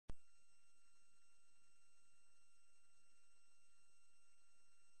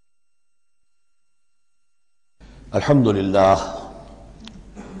الحمدللہ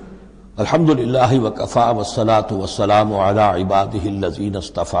وکفی والصلاة والسلام علی عبادہ الذین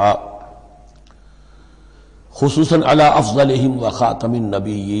اصطفی خصوصاً علی افضلہم وخاتم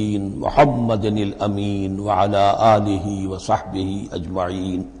النبیین محمد الامین وعلی آلہ وصحبہ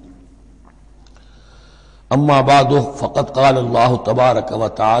اجمعین اما بعد فقد قال اللہ تبارک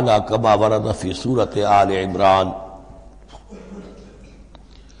وتعالی کما ورد فی سورۃ آل عمران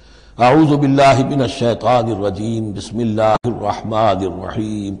اعوذ باللہ من الشیطان الرجیم بسم اللہ الرحمن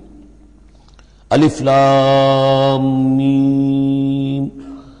الرحیم الف لام میم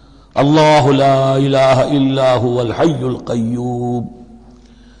اللہ لا الہ الا هو الحی القیوم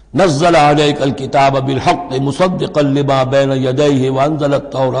نزل علیک الکتاب بالحق مصدقا لما بین یدیہ وانزل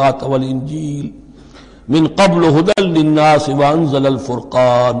التوراۃ والانجیل من قبل هدى للناس وانزل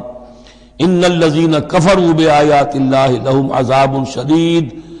الفرقان ان الذین کفروا بآیات اللہ لهم عذاب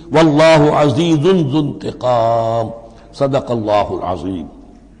شدید واللہ عزیز ذو انتقام صدق اللہ العظیم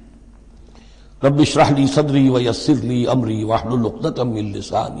رب اشرح لی صدری ویسر لی امری واحلل عقدۃ من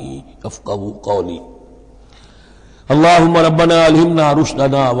لسانی یفقہوا قولی اللہم ربنا الہمنا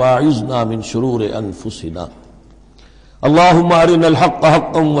رشدنا واعذنا من شرور انفسنا اللہم ارنا الحق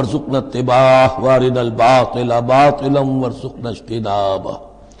حقا وارزقنا اتباعہ وارنا الباطل باطلا وارزقنا اجتنابہ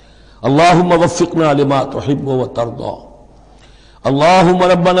اللہم وفقنا لما تحب وترضى اللہم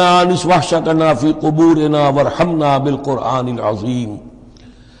ربنا آنس وحشتنا فی قبورنا وارحمنا بالقرآن العظیم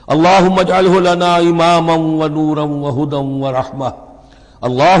اللہم اجعلہ لنا اماما ونورا وہدا ورحمہ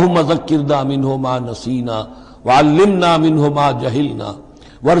اللہم ذکرنا منہ ما نسینا وعلمنا منہ ما جہلنا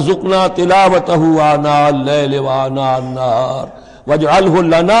وارزقنا تلاوتہ آناء اللیل وآناء النہار واجعلہ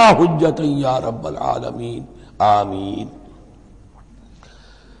لنا حجتا یا رب العالمین آمین۔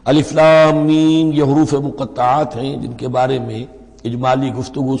 الف لام میم یہ حروف مقطعات ہیں جن کے بارے میں اجمالی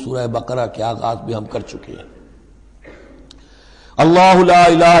گفتگو سورہ بقرہ کے آغاز میں ہم کر چکے ہیں۔ اللہ لا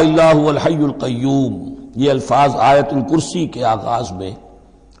الہ الا هو الحی القیوم یہ الفاظ آیت الکرسی کے آغاز میں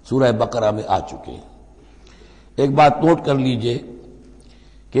سورہ بقرہ میں آ چکے ہیں۔ ایک بات نوٹ کر لیجئے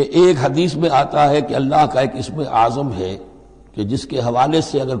کہ ایک حدیث میں آتا ہے کہ اللہ کا ایک اسم اعظم ہے کہ جس کے حوالے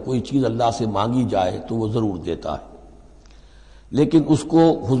سے اگر کوئی چیز اللہ سے مانگی جائے تو وہ ضرور دیتا ہے، لیکن اس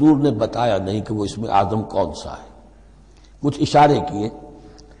کو حضور نے بتایا نہیں کہ وہ اسم اعظم کون سا ہے۔ کچھ اشارے کیے،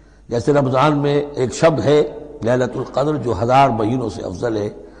 جیسے رمضان میں ایک شب ہے لیلۃ القدر جو 1000 مہینوں سے افضل ہے،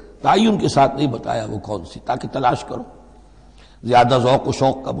 تعین کے ساتھ نہیں بتایا وہ کون سی، تاکہ تلاش کرو، زیادہ ذوق و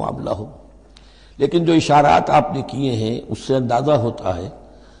شوق کا معاملہ ہو۔ لیکن جو اشارات آپ نے کیے ہیں اس سے اندازہ ہوتا ہے،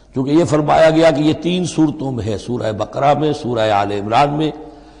 کیونکہ یہ فرمایا گیا کہ یہ 3 صورتوں میں ہے، سورہ بقرہ میں، سورہ آل عمران میں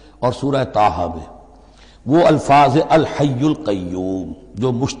اور سورہ طٰہٰ میں، وہ الفاظ الحی القیوم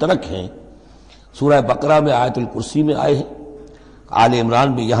جو مشترک ہیں، سورہ بقرہ میں آیت الکرسی میں آئے ہیں، آل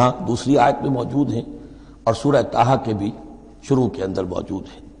عمران میں یہاں دوسری آیت میں موجود ہیں، اور سورہ طٰہٰ کے بھی شروع کے اندر موجود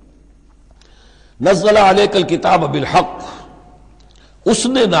ہیں۔ نزل علیک الکتاب بالحق، اس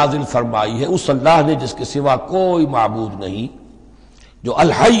نے نازل فرمائی ہے، اس اللہ نے جس کے سوا کوئی معبود نہیں، جو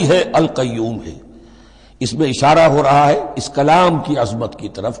الحی ہے القیوم ہے۔ اس میں اشارہ ہو رہا ہے اس کلام کی عظمت کی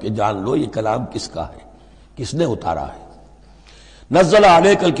طرف کہ جان لو یہ کلام کس کا ہے، کس نے اتارا ہے۔ نزل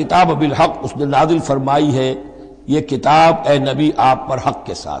علیک الکتاب بالحق، اس نے نازل فرمائی ہے یہ کتاب اے نبی آپ پر حق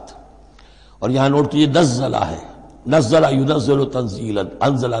کے ساتھ، اور یہاں نوٹ کیجیے نزلہ ہے، نزلہ ینزل تنزیلا،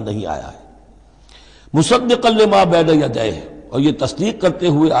 انزلہ نہیں آیا ہے، مصدقا لما بین یدیہ، اور یہ تصدیق کرتے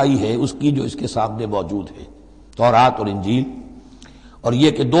ہوئے آئی ہے اس کی جو اس کے سامنے موجود ہے، تورات اور انجیل۔ اور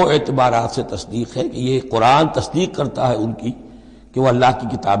یہ کہ 2 اعتبارات سے تصدیق ہے کہ یہ قرآن تصدیق کرتا ہے ان کی کہ وہ اللہ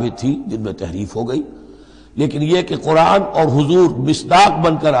کی کتابیں تھیں جن میں تحریف ہو گئی، لیکن یہ کہ قرآن اور حضور مصداق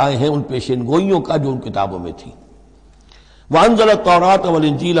بن کر آئے ہیں ان پیشین گوئیوں کا جو ان کتابوں میں تھی۔ وانزل التوراۃ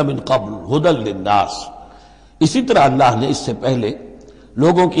والانجیل من قبل ھدی للناس، اسی طرح اللہ نے اس سے پہلے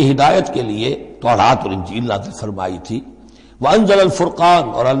لوگوں کی ہدایت کے لیے تورات اور انجیل نازل فرمائی تھی۔ وانزل الفرقان،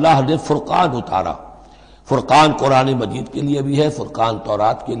 اور اللہ نے فرقان اتارا۔ فرقان قرآن مجید کے لیے بھی ہے، فرقان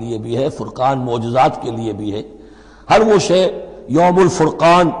تورات کے لیے بھی ہے، فرقان معجزات کے لیے بھی ہے۔ ہر وہ شے یوم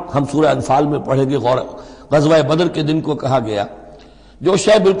الفرقان ہم سورہ انفال میں پڑھیں گے، غزوہ بدر کے دن کو کہا گیا، جو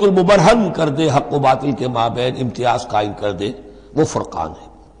شے بالکل مبرہن کر دے حق و باطل کے مابین امتیاز قائم کر دے وہ فرقان ہے۔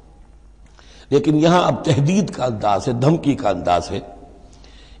 لیکن یہاں اب تہدید کا انداز ہے، دھمکی کا انداز ہے۔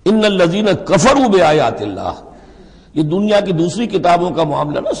 ان الذین کفروا بآیات اللہ، یہ دنیا کی دوسری کتابوں کا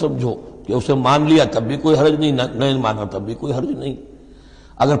معاملہ نہ سمجھو کہ اسے مان لیا تب بھی کوئی حرج نہیں، نہیں مانا تب بھی کوئی حرج نہیں،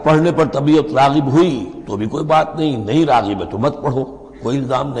 اگر پڑھنے پر طبیعت راغب ہوئی تو بھی کوئی بات نہیں، نہیں راغب ہے تو مت پڑھو، کوئی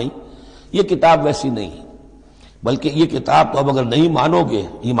الزام نہیں۔ یہ کتاب ویسی نہیں ہے، بلکہ یہ کتاب تو اب اگر نہیں مانو گے،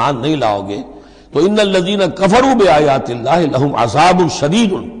 ایمان نہیں لاؤ گے تو ان الذین کفروا بآیات اللہ لہم عذاب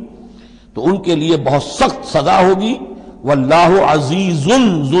شدید، تو ان کے لیے بہت سخت سزا ہوگی. واللہ عزیز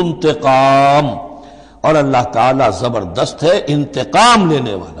ذو انتقام، اور اللہ تعالیٰ زبردست ہے، انتقام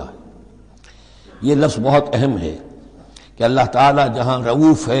لینے والا ہے. یہ لفظ بہت اہم ہے کہ اللہ تعالیٰ جہاں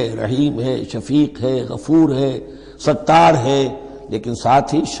رؤوف ہے، رحیم ہے، شفیق ہے، غفور ہے، ستار ہے، لیکن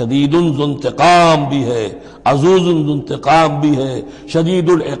ساتھ ہی شدید ذو انتقام بھی ہے، عزوز ذو انتقام بھی ہے، شدید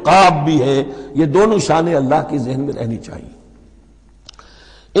العقاب بھی ہے. یہ دونوں شانیں اللہ کی ذہن میں رہنی چاہیے.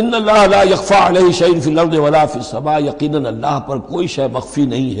 ان اللہ لا یخفی علیہ شیء فی الارض ولا فی السماء، یقیناً اللہ پر کوئی شے مخفی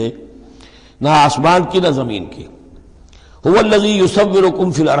نہیں ہے، نہ آسمان کی نہ زمین کی. هو الذی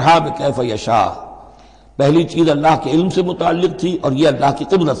یصورکم فی الارحام کیف یشاء، پہلی چیز اللہ کے علم سے متعلق تھی، اور یہ اللہ کی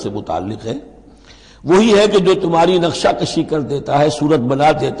قدرت سے متعلق ہے. وہی ہے کہ جو تمہاری نقشہ کشی کر دیتا ہے، صورت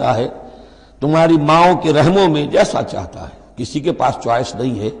بنا دیتا ہے تمہاری ماؤں کے رحموں میں جیسا چاہتا ہے. کسی کے پاس چوائس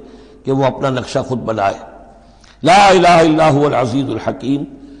نہیں ہے کہ وہ اپنا نقشہ خود بنائے. لا الہ الا هو العزیز الحکیم،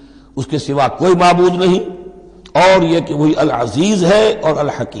 اس کے سوا کوئی معبود نہیں، اور یہ کہ وہی العزیز ہے اور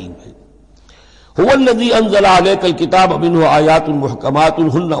الحکیم ہے. هو الذی انزل علیک الکتاب منہ آیات محکمات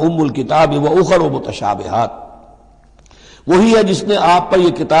ہن ام الکتاب واخر متشابہات، وہی ہے جس نے آپ پر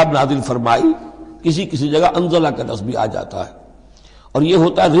یہ کتاب نازل فرمائی. کسی کسی جگہ انزلہ کا لفظ بھی آ جاتا ہے، اور یہ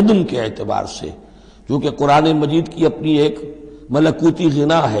ہوتا ہے ردم کے اعتبار سے، کیونکہ قرآن مجید کی اپنی ایک ملکوتی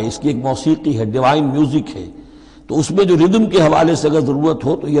غنا ہے، اس کی ایک موسیقی ہے، ڈیوائن میوزک ہے، تو اس میں جو ردم کے حوالے سے اگر ضرورت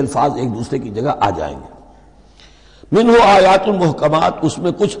ہو تو یہ الفاظ ایک دوسرے کی جگہ آ جائیں گے. منہ آیات محکمات، اس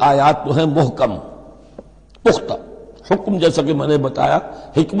میں کچھ آیات تو ہیں محکم، پختہ. حکم جیسا کہ میں نے بتایا،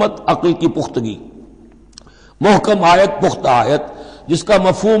 حکمت عقل کی پختگی. محکم آیت، پختہ آیت، جس کا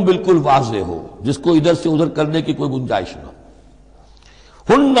مفہوم بالکل واضح ہو، جس کو ادھر سے ادھر کرنے کی کوئی گنجائش نہ.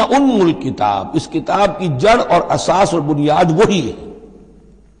 ہن ام الکتاب، اس کتاب کی جڑ اور اساس اور بنیاد وہی ہے.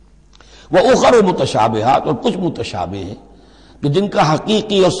 وَأُخَرُ متشابہات، اور کچھ متشابہ ہیں کہ جن کا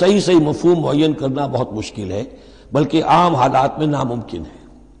حقیقی اور صحیح مفہوم معین کرنا بہت مشکل ہے، بلکہ عام حالات میں ناممکن ہے.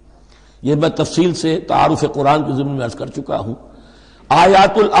 یہ میں تفصیل سے تعارف قرآن کے ضمن میں عرض کر چکا ہوں.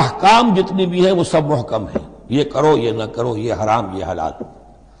 آیات الاحکام جتنی بھی ہیں وہ سب محکم ہیں، یہ کرو یہ نہ کرو، یہ حرام یہ حلال.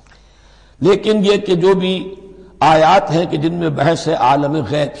 لیکن یہ کہ جو بھی آیات ہیں کہ جن میں بحث ہے عالم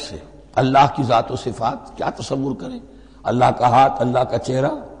غیب سے، اللہ کی ذات و صفات، کیا تصور کریں؟ اللہ کا ہاتھ، اللہ کا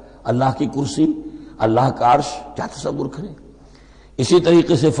چہرہ، اللہ کی کرسی، اللہ کا عرش، کیا تصور کریں؟ اسی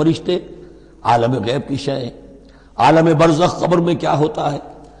طریقے سے فرشتے، عالم غیب کی شیء، عالم برزخ قبر میں کیا ہوتا ہے،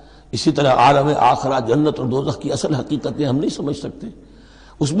 اسی طرح عالم آخرہ جنت اور دوزخ کی اصل حقیقتیں ہم نہیں سمجھ سکتے.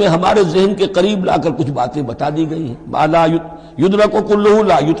 اس میں ہمارے ذہن کے قریب لا کر کچھ باتیں بتا دی گئی ہیں. ما لا یدرک کلہ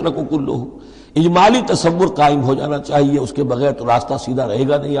لا یترک کلہ، اجمالی تصور قائم ہو جانا چاہیے، اس کے بغیر تو راستہ سیدھا رہے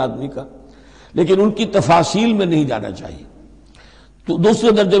گا نہیں آدمی کا، لیکن ان کی تفاصیل میں نہیں جانا چاہیے. تو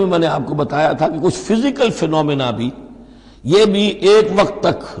دوسرے درجے میں نے آپ کو بتایا تھا کہ کچھ فزیکل فینومینا بھی یہ بھی ایک وقت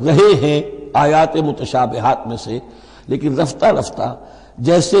تک رہے ہیں آیات متشابہات میں سے، لیکن رفتہ رفتہ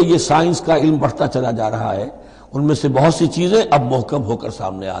جیسے یہ سائنس کا علم بڑھتا چلا جا رہا ہے، ان میں سے بہت سی چیزیں اب محکم ہو کر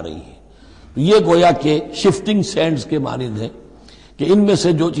سامنے آ رہی ہیں. یہ گویا کہ شفٹنگ سینڈز کے مانند ہیں کہ ان میں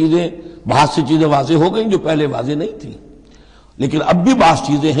سے جو چیزیں، بہت سی چیزیں واضح ہو گئیں جو پہلے واضح نہیں تھیں، لیکن اب بھی بعض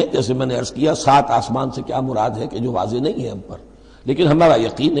چیزیں ہیں، جیسے میں نے عرض کیا 7 آسمان سے کیا مراد ہے کہ جو واضح نہیں ہے ہم پر. لیکن ہمارا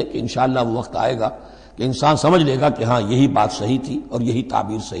یقین ہے کہ انشاءاللہ وہ وقت آئے گا کہ انسان سمجھ لے گا کہ ہاں یہی بات صحیح تھی اور یہی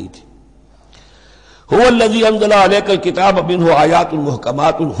تعبیر صحیح تھی. هو الذی انزل علیک الکتاب منہ آیات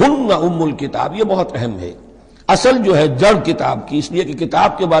محکمات ہن ام الکتاب، یہ بہت اہم ہے. اصل جو ہے جڑ کتاب کی، اس لیے کہ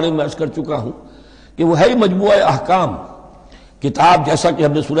کتاب کے بارے میں عرض کر چکا ہوں کہ وہ ہے مجموعہ احکام. کتاب جیسا کہ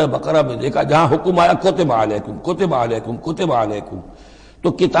ہم نے سورہ بقرہ میں دیکھا جہاں حکم آیا کتب علیکم کتب علیکم کتب علیکم،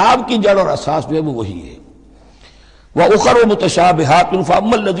 تو کتاب کی جڑ اور اساس جو ہے وہ وہی ہے. وَأُخَرُ مُتَشَابِهَاتٌ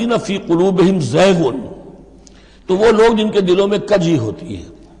فَأَمَّا الَّذِينَ فِي قُلُوبِهِمْ زَيْغٌ، تو وہ لوگ جن کے دلوں میں کجی ہوتی ہے.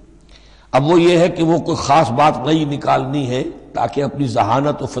 اب وہ یہ ہے کہ وہ کوئی خاص بات نئی نکالنی ہے تاکہ اپنی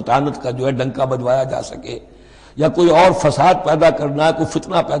ذہانت و فطانت کا جو ہے ڈنکا بجوایا جا سکے، یا کوئی اور فساد پیدا کرنا ہے، کوئی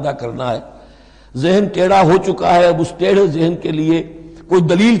فتنہ پیدا کرنا ہے. ذہن ٹیڑھا ہو چکا ہے، اب اس ٹیڑھے ذہن کے لیے کوئی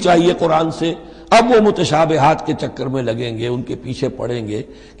دلیل چاہیے قرآن سے. اب وہ متشابہات کے چکر میں لگیں گے، ان کے پیچھے پڑیں گے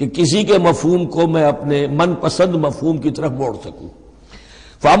کہ کسی کے مفہوم کو میں اپنے من پسند مفہوم کی طرف موڑ سکوں.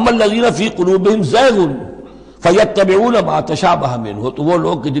 فَأَمَّا الَّذِينَ فِي قُلُوبِهِمْ زَيْغٌ فَيَتَّبِعُونَ مَا تَشَابَهَ مِنْهُ، تو وہ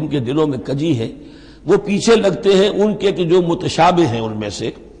لوگ کہ جن کے دلوں میں کجی ہے وہ پیچھے لگتے ہیں ان کے کہ جو متشابہ ہیں ان میں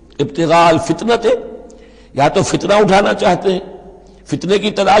سے. ابتغاء الفتنۃ، یا تو فتنہ اٹھانا چاہتے ہیں فتنے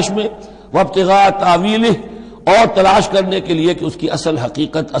کی تلاش میں، وابتغاء تاویلہ، اور تلاش کرنے کے لیے کہ اس کی اصل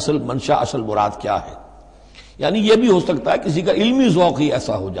حقیقت، اصل منشا، اصل مراد کیا ہے. یعنی یہ بھی ہو سکتا ہے کسی کا علمی ذوق ہی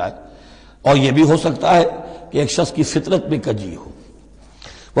ایسا ہو جائے، اور یہ بھی ہو سکتا ہے کہ ایک شخص کی فطرت میں کجی ہو.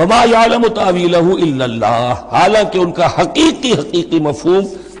 وما یعلم تاویلہ الا اللہ، حالانکہ ان کا حقیقی مفہوم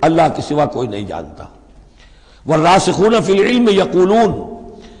اللہ کے سوا کوئی نہیں جانتا۔ والراسخون فی العلم یقولون،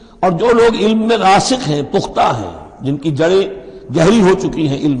 اور جو لوگ علم میں راسخ ہیں، پختہ ہیں، جن کی جڑیں گہری ہو چکی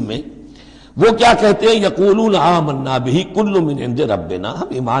ہیں علم میں، وہ کیا کہتے ہیں؟ یقولون آمنا بہ کل من عند ربنا، ہم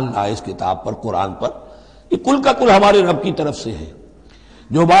ایمان لائے اس کتاب پر، قرآن پر، یہ کل کا کل ہمارے رب کی طرف سے ہے۔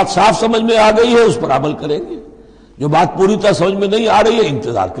 جو بات صاف سمجھ میں آ گئی ہے اس پر عمل کریں گے، جو بات پوری طرح سمجھ میں نہیں آ رہی ہے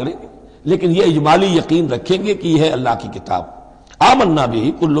انتظار کریں گے، لیکن یہ اجمالی یقین رکھیں گے کہ یہ ہے اللہ کی کتاب۔ آمنا بہ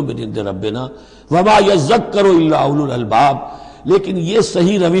کل من عند ربنا وما یذکر الا اولو الالباب، لیکن یہ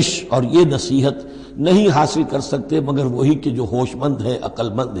صحیح روش اور یہ نصیحت نہیں حاصل کر سکتے مگر وہی کہ جو ہوش مند ہے، عقل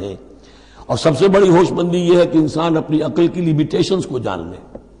مند ہے۔ اور سب سے بڑی ہوش مندی یہ ہے کہ انسان اپنی عقل کی لیمیٹیشنز کو جان لے،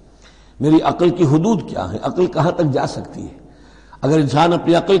 میری عقل کی حدود کیا ہے، عقل کہاں تک جا سکتی ہے۔ اگر انسان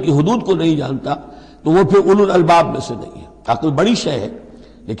اپنی عقل کی حدود کو نہیں جانتا تو وہ پھر اولو الالباب میں سے نہیں ہے۔ عقل بڑی شے ہے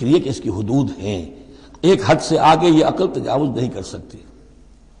لیکن یہ کہ اس کی حدود ہیں، ایک حد سے آگے یہ عقل تجاوز نہیں کر سکتی۔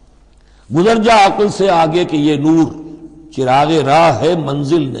 گزر جا عقل سے آگے کہ یہ نور چراغ راہ ہے،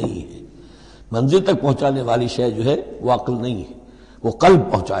 منزل نہیں ہے۔ منزل تک پہنچانے والی شے جو ہے وہ عقل نہیں ہے، وہ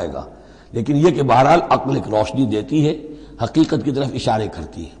قلب پہنچائے گا، لیکن یہ کہ بہرحال عقل ایک روشنی دیتی ہے، حقیقت کی طرف اشارے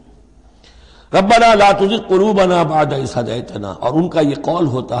کرتی ہے۔ ربنا لا تزغ قلوبنا بعد اذ ہدیتنا، اور ان کا یہ قول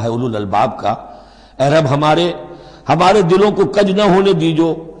ہوتا ہے اولو الالباب کا، اے رب ہمارے دلوں کو کج نہ ہونے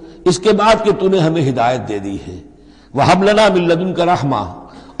دیجو اس کے بعد کہ تو نے ہمیں ہدایت دے دی ہے۔ وہب لنا من لدنک رحمہ،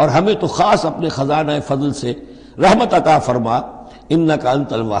 اور ہمیں تو خاص اپنے خزانہ فضل سے رحمت عطا فرما، انک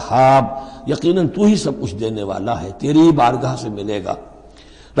انت الوہاب، یقیناً تو ہی سب کچھ دینے والا ہے، تیری ہی بارگاہ سے ملے گا۔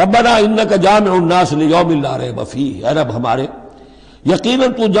 ربنا انک جامع الناس لیوم لا ریب فیہ، اے رب ہمارے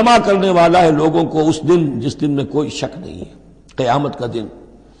یقیناً تو جمع کرنے والا ہے لوگوں کو اس دن جس دن میں کوئی شک نہیں ہے، قیامت کا دن،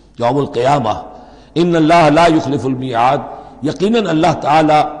 یوم القیامہ۔ ان اللہ لا یخلف المیعاد، یقیناً اللہ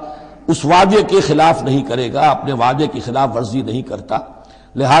تعالی اس وعدے کے خلاف نہیں کرے گا، اپنے وعدے کی خلاف ورزی نہیں کرتا،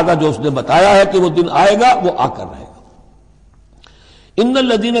 لہذا جو اس نے بتایا ہے کہ وہ دن آئے گا وہ آ کر رہے گا۔ ان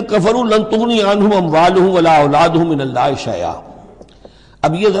الذین کفروا لن تغنی عنہم اموالہم ولا اولادہم من اللہ شیئا،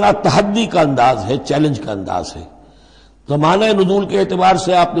 اب یہ ذرا تحدی کا انداز ہے، چیلنج کا انداز ہے۔ زمانہ نزول کے اعتبار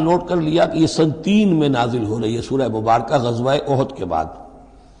سے آپ نے نوٹ کر لیا کہ یہ سن 3 میں نازل ہو رہی ہے سورہ مبارکہ غزوہ احد کے بعد،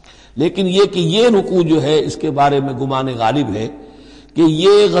 لیکن یہ کہ یہ رکوع جو ہے اس کے بارے میں گمان غالب ہے کہ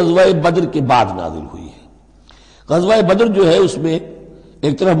یہ غزوہ بدر کے بعد نازل ہوئی ہے۔ غزوہ بدر جو ہے اس میں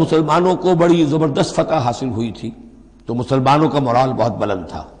ایک طرف مسلمانوں کو بڑی زبردست فتح حاصل ہوئی تھی تو مسلمانوں کا مورال بہت بلند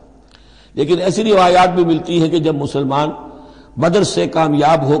تھا، لیکن ایسی روایات بھی ملتی ہیں کہ جب مسلمان بدر سے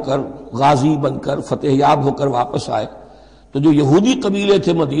کامیاب ہو کر، غازی بن کر، فتح یاب ہو کر واپس آئے تو جو یہودی قبیلے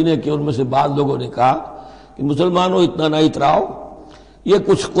تھے مدینے کے، ان میں سے بعض لوگوں نے کہا کہ مسلمانوں اتنا نہ اتراؤ، یہ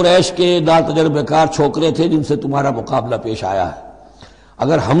کچھ قریش کے ناتجربہ کار چھوکرے تھے جن سے تمہارا مقابلہ پیش آیا ہے،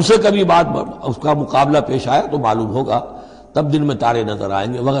 اگر ہم سے کبھی بات اس کا مقابلہ پیش آیا تو معلوم ہوگا، تب دن میں تارے نظر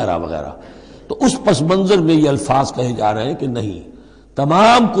آئیں گے وغیرہ وغیرہ۔ تو اس پس منظر میں یہ الفاظ کہے جا رہے ہیں کہ نہیں،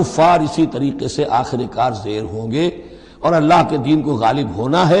 تمام کفار اسی طریقے سے آخر کار زیر ہوں گے اور اللہ کے دین کو غالب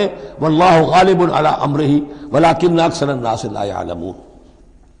ہونا ہے، واللہ غالب علی امرہ ولکن اکثر الناس لا یعلمون۔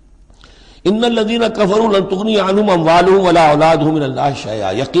 ان الذین کفروا لن تغنی عنہم اموالہم ولا اولادہم من اللہ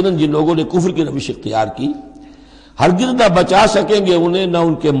شیئا، یقیناً جن لوگوں نے کفر کی روش اختیار کی ہرگز نہ بچا سکیں گے انہیں، نہ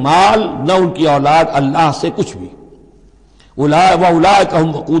ان کے مال نہ ان کی اولاد اللہ سے کچھ بھی۔ وَأُولَٰئِكَ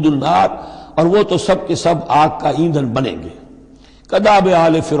هُمْ وَقُودُ النَّارِ، اور وہ تو سب کے سب آگ کا ایندھن بنیں گے۔ کداب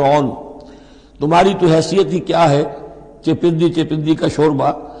آل فرعون، تمہاری تو حیثیت ہی کیا ہے، چپندی کا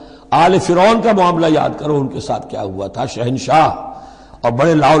شوربہ۔ آل فرعون کا معاملہ یاد کرو، ان کے ساتھ کیا ہوا تھا، شہنشاہ اور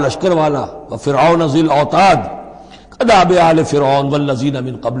بڑے لاؤ لشکر والا، وفرعون ذی الاوتاد، کداب آل فرعون والذین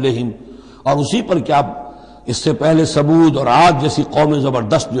من قبلہم، اور اسی پر کیا اس سے پہلے ثمود اور عاد جیسی قومیں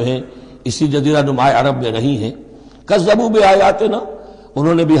زبردست جو ہیں اسی جزیرہ نما عرب میں رہی ہیں۔ کذبوا بآیاتنا،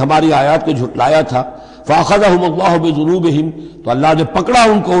 انہوں نے بھی ہماری آیات کو جھٹلایا تھا۔ فاخذہم اللہ بذنوبہم، تو اللہ نے پکڑا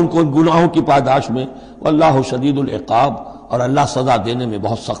ان کو ان گناہوں کی پاداش میں۔ واللہ شدید العقاب، اور اللہ سزا دینے میں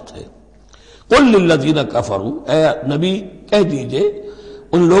بہت سخت ہے۔ قل للذین کفروا، اے نبی کہہ دیجئے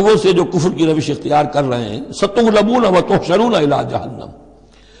ان لوگوں سے جو کفر کی روش اختیار کر رہے ہیں، ستغلبون وتحشرون الی جہنم،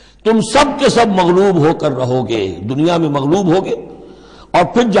 تم سب کے سب مغلوب ہو کر رہو گے، دنیا میں مغلوب ہوگے اور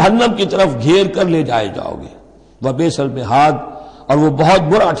پھر جہنم کی طرف گھیر کر لے جائے جاؤ گے۔ وبئس المہاد، اور وہ بہت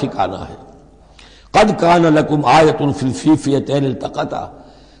برا ٹھکانہ ہے۔ قد کان لکم آیۃ فی فئتین التقطا،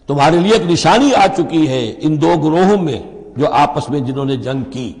 تمہارے لیے ایک نشانی آ چکی ہے ان دو گروہوں میں جو آپس میں جنہوں نے جنگ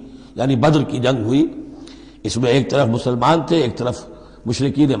کی، یعنی بدر کی جنگ ہوئی، اس میں ایک طرف مسلمان تھے ایک طرف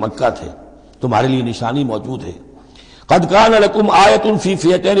مشرکین مکہ تھے، تمہارے لیے نشانی موجود ہے۔ قد کان لکم آیۃ فی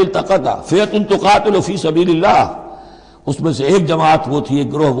فئتین التقطا، فئۃ تقاتل فی سبیل اللہ، اس میں سے ایک جماعت وہ تھی،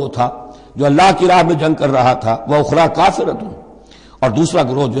 ایک گروہ وہ تھا جو اللہ کی راہ میں جنگ کر رہا تھا، وَأُخْرَىٰ كَافِرَةٌ، اور دوسرا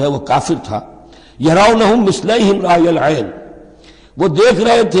گروہ جو ہے وہ کافر تھا. یرونہم مثلیہم رأی العین، وہ دیکھ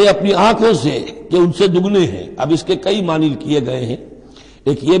رہے تھے اپنی آنکھوں سے کہ ان سے دگنے ہیں. اب اس کے کئی معنی کیے گئے ہیں.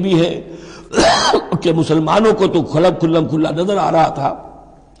 ایک یہ بھی ہے کہ مسلمانوں کو تو کھلا نظر آ رہا تھا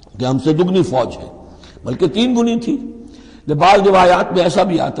کہ ہم سے دگنی فوج ہے، بلکہ 3 گنی تھی. بعض روایات میں ایسا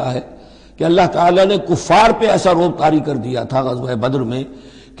بھی آتا ہے کہ اللہ تعالیٰ نے کفار پہ ایسا روب طاری کر دیا تھا غزوہ بدر میں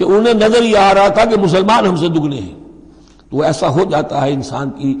کہ انہیں نظر ہی آ رہا تھا کہ مسلمان ہم سے دگنے ہیں. تو ایسا ہو جاتا ہے، انسان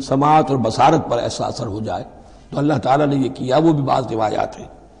کی سماعت اور بصارت پر ایسا اثر ہو جائے. تو اللہ تعالیٰ نے یہ کیا، وہ بھی بعض روایات ہیں.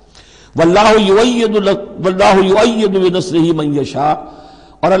 واللہ یؤید بنصرہ من یشاء،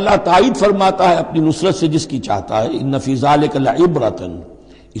 اور اللہ تائید فرماتا ہے اپنی نصرت سے جس کی چاہتا ہے. ان فی ذلک لعبرۃ،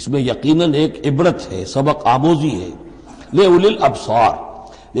 اس میں یقیناً ایک عبرت ہے، سبق آموزی ہے. لأولی الابصار،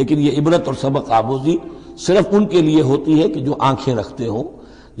 لیکن یہ عبرت اور سبق آموزی صرف ان کے لیے ہوتی ہے کہ جو آنکھیں رکھتے ہوں،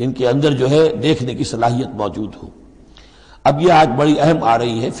 جن کے اندر جو ہے دیکھنے کی صلاحیت موجود ہو. اب یہ آج بڑی اہم آ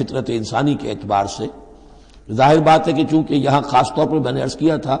رہی ہے فطرت انسانی کے اعتبار سے. ظاہر بات ہے کہ چونکہ یہاں خاص طور پر میں نے عرض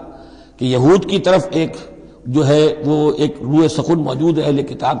کیا تھا کہ یہود کی طرف ایک جو ہے وہ ایک روح سخن موجود ہے اہل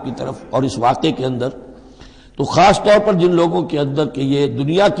کتاب کی طرف، اور اس واقعے کے اندر تو خاص طور پر جن لوگوں کے اندر کہ یہ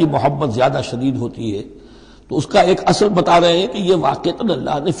دنیا کی محبت زیادہ شدید ہوتی ہے، تو اس کا ایک اثر بتا رہے ہیں کہ یہ واقعتاً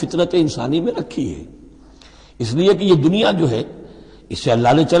اللہ نے فطرت انسانی میں رکھی ہے. اس لیے کہ یہ دنیا جو ہے اسے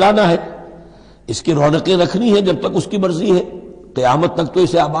اللہ نے چلانا ہے، اس کی رونقیں رکھنی ہے جب تک اس کی مرضی ہے، قیامت تک تو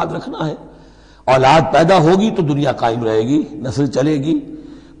اسے آباد رکھنا ہے. اولاد پیدا ہوگی تو دنیا قائم رہے گی، نسل چلے گی.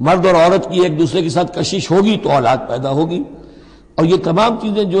 مرد اور عورت کی ایک دوسرے کے ساتھ کشش ہوگی تو اولاد پیدا ہوگی. اور یہ تمام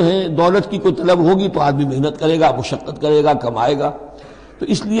چیزیں جو ہیں، دولت کی کوئی طلب ہوگی تو آدمی محنت کرے گا، مشقت کرے گا، کمائے گا. تو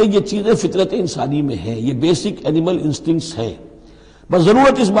اس لیے یہ چیزیں فطرت انسانی میں ہیں، یہ بیسک اینیمل انسٹنکٹس ہیں. بس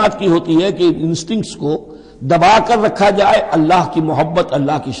ضرورت اس بات کی ہوتی ہے کہ ان انسٹنکٹس کو دبا کر رکھا جائے، اللہ کی محبت،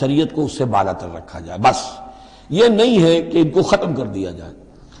 اللہ کی شریعت کو اس سے بالا تر رکھا جائے. بس یہ نہیں ہے کہ ان کو ختم کر دیا جائے.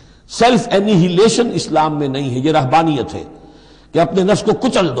 سیلف اینیہیلیشن اسلام میں نہیں ہے، یہ رہبانیت ہے کہ اپنے نفس کو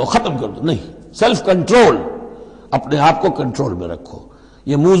کچل دو، ختم کر دو. نہیں، سیلف کنٹرول، اپنے آپ کو کنٹرول میں رکھو.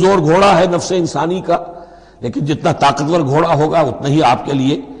 یہ منہ زور گھوڑا ہے نفس انسانی کا، لیکن جتنا طاقتور گھوڑا ہوگا اتنا ہی آپ کے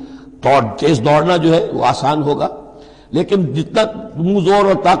لیے تیز دوڑنا جو ہے وہ آسان ہوگا. لیکن جتنا منہ زور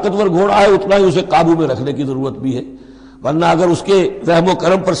اور طاقتور گھوڑا ہے اتنا ہی اسے قابو میں رکھنے کی ضرورت بھی ہے، ورنہ اگر اس کے رحم و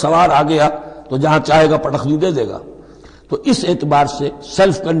کرم پر سوار آ گیا تو جہاں چاہے گا پٹخنی دے دے گا. تو اس اعتبار سے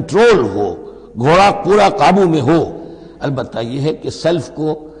سیلف کنٹرول ہو، گھوڑا پورا قابو میں ہو. البتہ یہ ہے کہ سیلف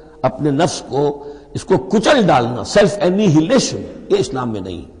کو، اپنے نفس کو، اس کو کچل ڈالنا، سیلف اینیہیلیشن، یہ اسلام میں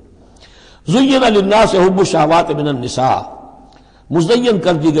نہیں. زین للناس حب الشہوات من النساء، مزین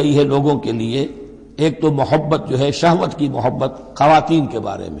کر دی گئی ہے لوگوں کے لیے ایک تو محبت جو ہے، شہوت کی محبت خواتین کے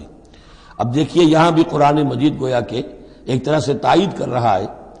بارے میں. اب دیکھیے یہاں بھی قرآن مجید گویا کہ ایک طرح سے تائید کر رہا ہے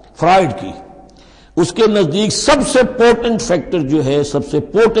فرائڈ کی. اس کے نزدیک سب سے پورٹنٹ فیکٹر جو ہے، سب سے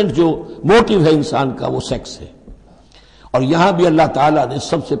پورٹنٹ جو موٹیو ہے انسان کا، وہ سیکس ہے. اور یہاں بھی اللہ تعالیٰ نے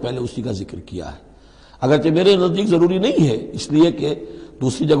سب سے پہلے اسی کا ذکر کیا ہے. اگرچہ میرے نزدیک ضروری نہیں ہے، اس لیے کہ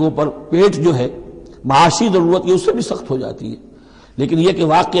دوسری جگہوں پر پیٹ جو ہے معاشی ضرورت یہ اس سے بھی سخت ہو جاتی ہے. لیکن یہ کہ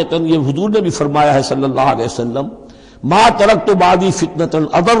واقعتاً یہ حضور نے بھی فرمایا ہے صلی اللہ علیہ وسلم، ما ترکت بعدی فتنۃ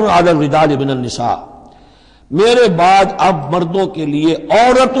اضر علی الرجال من النساء، میرے بعد اب مردوں کے لیے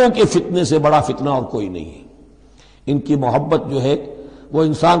عورتوں کے فتنے سے بڑا فتنہ اور کوئی نہیں ہے. ان کی محبت جو ہے وہ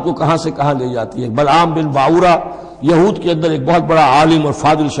انسان کو کہاں سے کہاں لے جاتی ہے. بلعام بن باورا یہود کے اندر ایک بہت بڑا عالم اور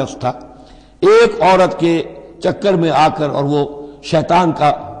فاضل شخص تھا، ایک عورت کے چکر میں آ کر اور وہ شیطان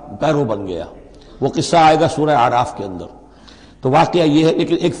کا پیرو بن گیا. وہ قصہ آئے گا سورہ اعراف کے اندر. تو واقعہ یہ ہے،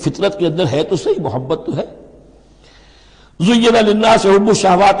 لیکن ایک فطرت کے اندر ہے تو صحیح، محبت تو ہے. زین للناس حب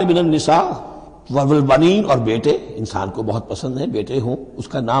الشہوات من النساء والبنین، اور بیٹے انسان کو بہت پسند ہیں، بیٹے ہوں، اس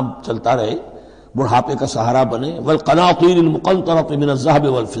کا نام چلتا رہے، بڑھاپے کا سہارا بنے. والقناطیر المقنطرۃ من الذهب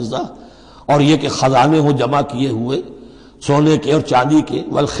والفضہ، اور یہ کہ خزانے ہوں جمع کیے ہوئے سونے کے اور چاندی کے.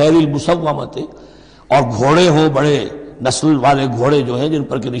 والخیل المسومۃ، اور گھوڑے ہوں بڑے نسل والے گھوڑے جو ہیں جن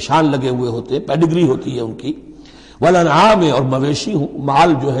پر کے نشان لگے ہوئے ہوتے، پیڈگری ہوتی ہے ان کی. والانعام، اور مویشی ہوں،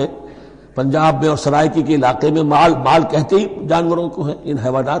 مال جو ہے پنجاب میں اور سرائکی کے علاقے میں مال کہتے ہی جانوروں کو ہے، ان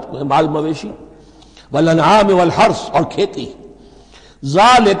حیوانات کو ہے مال مویشی. والانعام والحرث، اور کھیتی.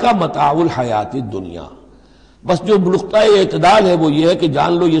 ذالک متاع الحیات الدنیا، بس جو نقطہ اعتدال ہے وہ یہ ہے کہ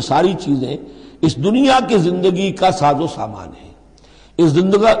جان لو یہ ساری چیزیں اس دنیا کی زندگی کا ساز و سامان ہے. اس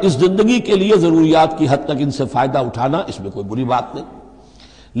زندگی کے لیے ضروریات کی حد تک ان سے فائدہ اٹھانا، اس میں کوئی بری بات نہیں.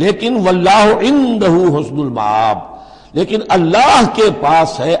 لیکن واللہ عندہ حسن المآب، لیکن اللہ کے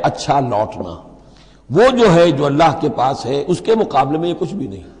پاس ہے اچھا لوٹنا. وہ جو ہے جو اللہ کے پاس ہے اس کے مقابلے میں یہ کچھ بھی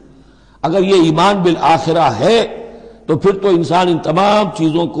نہیں. اگر یہ ایمان بالآخرہ ہے تو پھر تو انسان ان تمام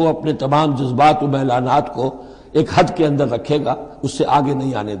چیزوں کو، اپنے تمام جذبات و میلانات کو ایک حد کے اندر رکھے گا، اس سے آگے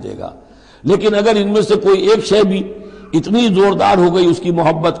نہیں آنے دے گا۔ لیکن اگر ان میں سے کوئی ایک شے بھی اتنی زوردار ہو گئی اس کی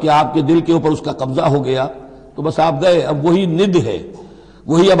محبت کہ آپ کے دل کے اوپر اس کا قبضہ ہو گیا تو بس آپ گئے، اب وہی ند ہے،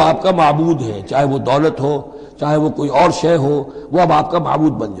 وہی اب آپ کا معبود ہے، چاہے وہ دولت ہو چاہے وہ کوئی اور شے ہو، وہ اب آپ کا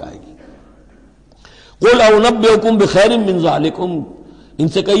معبود بن جائے گی۔ قل انبئکم بخیر من ذالکم، ان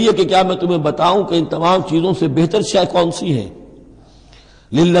سے کہیے کہ کیا میں تمہیں بتاؤں کہ ان تمام چیزوں سے بہتر شے کون سی ہے؟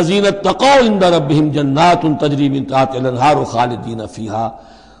 للذین اتقوا عند ربہم جنات تجری من تحتہا الانہار خالدین فیہا،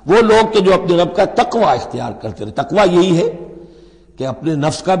 وہ لوگ کہ جو اپنے رب کا تقوی اختیار کرتے رہے۔ تقوی یہی ہے کہ اپنے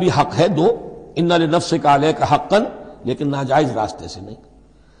نفس کا بھی حق ہے دو، ان لنفسک علیک حقا، لیکن ناجائز راستے سے نہیں۔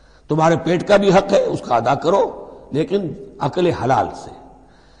 تمہارے پیٹ کا بھی حق ہے، اس کا ادا کرو، لیکن عقل حلال سے۔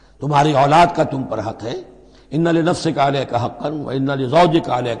 تمہاری اولاد کا تم پر حق ہے، ان لنفسک علیک حقا وان لزوجک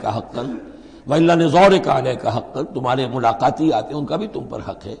علیک حقا وان لزورک علیک حقا، تمہارے ملاقاتی آتے ہیں ان کا بھی تم پر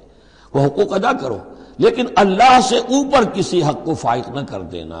حق ہے، وہ حقوق ادا کرو، لیکن اللہ سے اوپر کسی حق کو فائق نہ کر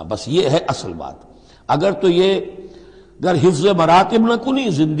دینا، بس یہ ہے اصل بات۔ اگر تو یہ اگر حفظ مراتب نہ کنی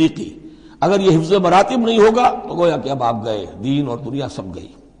زندگی، اگر یہ حفظ مراتب نہیں ہوگا تو گویا کہ اب آپ گئے، دین اور دنیا سب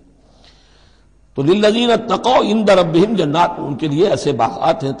گئی۔ تو للذین اتقوا عند ربہم جنات، ان کے لیے ایسے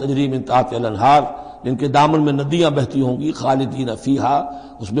باغات ہیں تجری من تحتہا الانہار، جن کے دامن میں ندیاں بہتی ہوں گی، خالدین فیہا،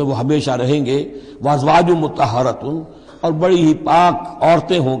 اس میں وہ ہمیشہ رہیں گے، وازواج مطہرۃ، اور بڑی ہی پاک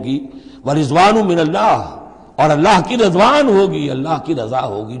عورتیں ہوں گی، ورضوان من اللہ، اور اللہ کی رضوان ہوگی، اللہ کی رضا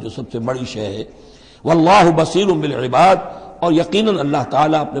ہوگی جو سب سے بڑی شے ہے، واللہ بصیر بالعباد، اور یقیناً اللہ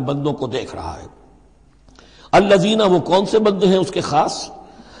تعالیٰ اپنے بندوں کو دیکھ رہا ہے۔ الذین، وہ کون سے بندے ہیں اس کے خاص؟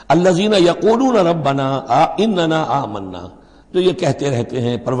 الذین یقولون ربنا اننا آمنا، جو یہ کہتے رہتے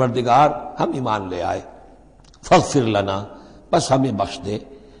ہیں پروردگار ہم ایمان لے آئے، فاغفر لنا، بس ہمیں بخش دے،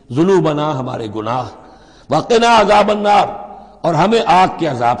 ذنوبنا، ہمارے گناہ، وقنا عذاب النار، اور ہمیں آگ کے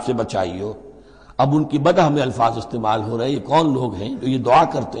عذاب سے بچائیو۔ اب ان کی بدہ میں الفاظ استعمال ہو رہے ہیں، یہ کون لوگ ہیں جو یہ دعا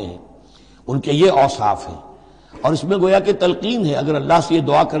کرتے ہیں، ان کے یہ اوصاف ہیں، اور اس میں گویا کہ تلقین ہے، اگر اللہ سے یہ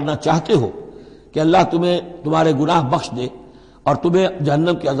دعا کرنا چاہتے ہو کہ اللہ تمہیں تمہارے گناہ بخش دے اور تمہیں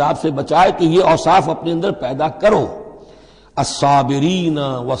جہنم کے عذاب سے بچائے، تو یہ اوصاف اپنے اندر پیدا کرو۔ الصابرین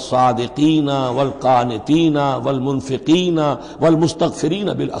والصادقین والقانتین والمنفقین والمستغفرین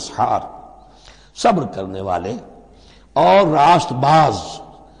بالاسحار، صبر کرنے والے اور راست باز،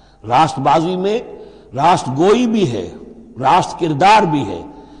 راست بازی میں راست گوئی بھی ہے، راست کردار بھی ہے،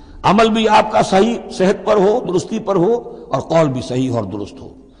 عمل بھی آپ کا صحیح صحت پر ہو، درستی پر ہو، اور قول بھی صحیح اور درست ہو۔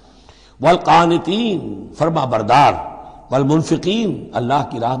 والقانتین، فرما بردار، والمنفقین، اللہ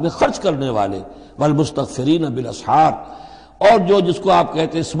کی راہ میں خرچ کرنے والے، والمستغفرین بالاسحار، اور جو جس کو آپ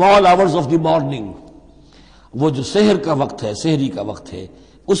کہتے ہیں small hours of the morning, وہ جو سحر کا وقت ہے، سحری کا وقت ہے،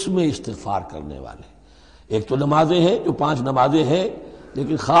 اس میں استغفار کرنے والے۔ ایک تو نمازیں ہیں جو 5 نمازیں ہیں،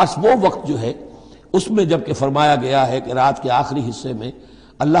 لیکن خاص وہ وقت جو ہے اس میں جب کہ فرمایا گیا ہے کہ رات کے آخری حصے میں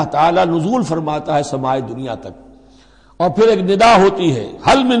اللہ تعالیٰ نزول فرماتا ہے سمائے دنیا تک، اور پھر ایک ندا ہوتی ہے،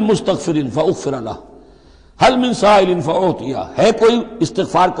 حل من مستغفر فاغفر لہ، حل من سائل فاعطیہ، ہے کوئی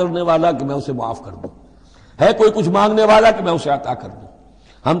استغفار کرنے والا کہ میں اسے معاف کر دوں، ہے کوئی کچھ مانگنے والا کہ میں اسے عطا کر دوں۔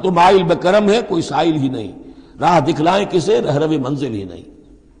 ہم تو مائل بکرم ہے، کوئی سائل ہی نہیں، راہ دکھلائیں کسے، رہرو منزل ہی نہیں۔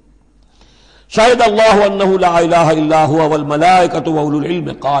 شاہد اللہ انہ لا الہ الا ہوا والملائکۃ واولو العلم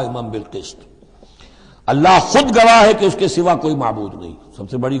قائما بالقسط، اللہ خود گواہ ہے کہ اس کے سوا کوئی معبود نہیں، سب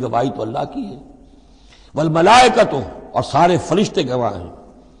سے بڑی گواہی تو اللہ کی ہے، والملائکۃ، اور سارے فرشتے گواہ ہیں،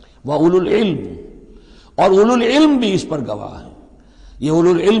 واولو العلم، اور اولو العلم بھی اس پر گواہ ہیں۔ یہ اولو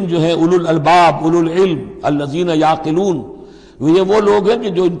العلم جو ہے، اولو الالباب، اولو العلم الذین یعقلون، یہ وہ لوگ ہیں کہ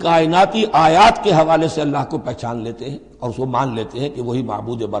جو ان کائناتی آیات کے حوالے سے اللہ کو پہچان لیتے ہیں اور اس کو مان لیتے ہیں کہ وہی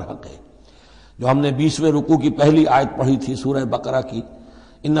معبود برحق ہے۔ جو ہم نے 20ویں رکوع کی پہلی آیت پڑھی تھی سورہ بقرہ کی،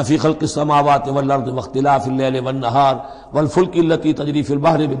 ان فی خلق السماوات والارض واختلاف اللیل والنہار والفلک التی تجری فی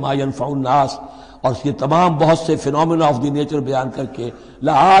البحر بما ینفع الناس، اور اس کے تمام بہت سے فینومینا آف دی نیچر بیان کر کے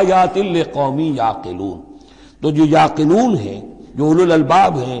لآیات لقوم یعقلون، تو جو یعقلون ہیں، جو اولو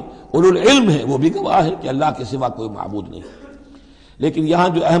الالباب ہیں، اولو العلم ہیں، وہ بھی گواہ ہیں کہ اللہ کے سوا کوئی معبود نہیں۔ لیکن یہاں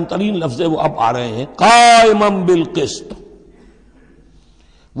جو اہم ترین لفظ ہے وہ اب آ رہے ہیں، قائما بالقسط،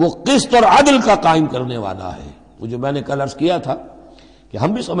 وہ قسط اور عدل کا قائم کرنے والا ہے۔ وہ جو میں نے کل عرض کیا تھا کہ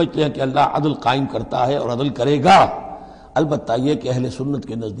ہم بھی سمجھتے ہیں کہ اللہ عدل قائم کرتا ہے اور عدل کرے گا، البتہ یہ کہ اہل سنت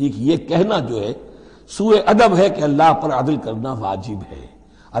کے نزدیک یہ کہنا جو ہے سوء ادب ہے کہ اللہ پر عدل کرنا واجب ہے،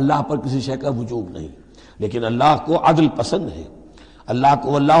 اللہ پر کسی شے کا وجوب نہیں، لیکن اللہ کو عدل پسند ہے، اللہ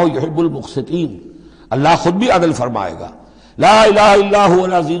کو واللہ یحب المقسطین، اللہ خود بھی عدل فرمائے گا۔ لا الہ الا هو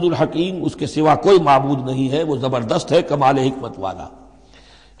العزیز الحکیم، اس کے سوا کوئی معبود نہیں ہے، وہ زبردست ہے، کمال حکمت والا۔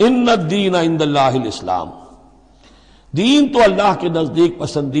 ان الدین عند اللہ الاسلام، دین تو اللہ کے نزدیک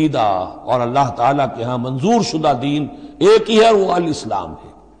پسندیدہ اور اللہ تعالیٰ کے ہاں منظور شدہ دین ایک ہی ہے، وہ الاسلام ہے۔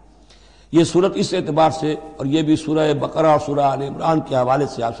 یہ صورت اس اعتبار سے، اور یہ بھی سورہ بقرہ اور سورہ آل عمران کے حوالے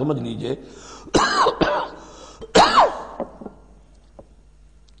سے آپ سمجھ لیجئے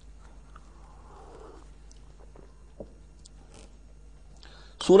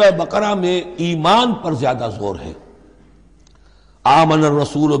سورہ بقرہ میں ایمان پر زیادہ زور ہے۔ آمن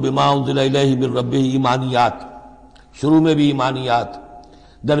الرسول بما انزل الیہ من ربہ، ایمانیات، شروع میں بھی ایمانیات،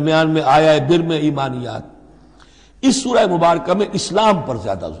 درمیان میں آیا بر میں ایمانیات۔ اس سورہ مبارکہ میں اسلام پر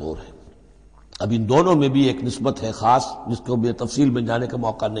زیادہ زور ہے۔ اب ان دونوں میں بھی ایک نسبت ہے خاص، جس کو بے تفصیل میں جانے کا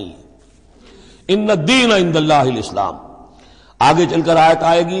موقع نہیں ہے۔ ان الدین عند اللہ الاسلام، آگے چل کر آیت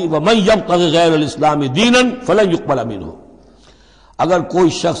آئے گی ومن یبتغ غیر الاسلام دینا فلن یقبل منہ، اگر کوئی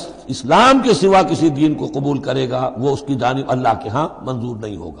شخص اسلام کے سوا کسی دین کو قبول کرے گا وہ اس کی جانب اللہ کے ہاں منظور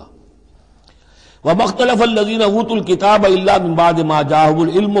نہیں ہوگا۔ وَمَا اخْتَلَفَ الَّذِينَ أُوتُوا الْكِتَابَ إِلَّا مِن بَعْدِ مَا جَاءَهُمُ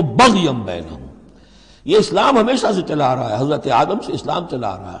الْعِلْمُ بَغْيًا بَيْنَهُمْ، یہ اسلام ہمیشہ سے چلا آ رہا ہے، حضرت آدم سے اسلام چلا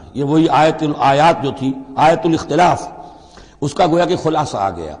آ رہا ہے۔ یہ وہی آیات جو تھی، آیت الاختلاف، اس کا گویا کہ خلاصہ آ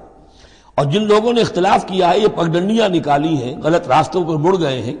گیا۔ اور جن لوگوں نے اختلاف کیا ہے، یہ پگڈنڈیاں نکالی ہیں، غلط راستوں پر مڑ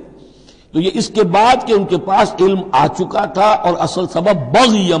گئے ہیں، تو یہ اس کے بعد کہ ان کے پاس علم آ چکا تھا، اور اصل سبب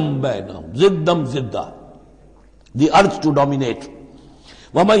بغیم بینہم، ضدم ضدہ، دی ارج ٹو ڈومینیٹ۔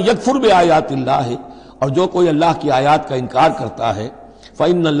 ومن یکفر بآیات اللہ، اور جو کوئی اللہ کی آیات کا انکار کرتا ہے،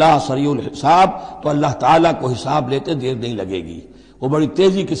 فإن اللہ سریع الحساب، تو اللہ تعالیٰ کو حساب لیتے دیر نہیں لگے گی، وہ بڑی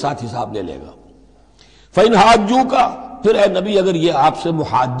تیزی کے ساتھ حساب لے لے گا۔ فإن حاجوک، پھر اے نبی اگر یہ آپ سے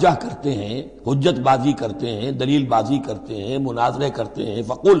محاجہ کرتے ہیں، حجت بازی کرتے ہیں، دلیل بازی کرتے ہیں، مناظرے کرتے ہیں،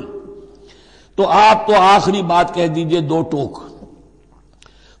 فقل، تو آپ تو آخری بات کہہ دیجئے دو ٹوک،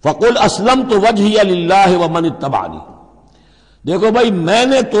 فقل اسلمت وجہی للہ ومن اتبعنی، دیکھو بھائی میں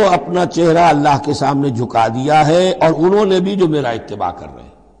نے تو اپنا چہرہ اللہ کے سامنے جھکا دیا ہے، اور انہوں نے بھی جو میرا اتباع کر رہے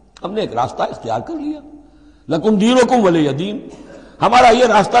ہیں، ہم نے ایک راستہ اختیار کر لیا، لکم دینکم ولی دین، ہمارا یہ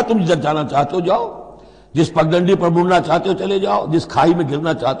راستہ، تم جدھر جانا چاہتے ہو جاؤ، جس پگڈنڈی پر مڑنا چاہتے ہو چلے جاؤ، جس کھائی میں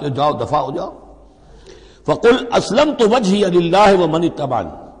گرنا چاہتے ہو جاؤ، دفع ہو جاؤ۔ فقل اسلمت وجہی للہ ومن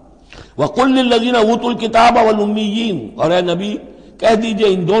اتبعنی وقل للذین اوتوا الکتاب والامیین، اور اے نبی کہہ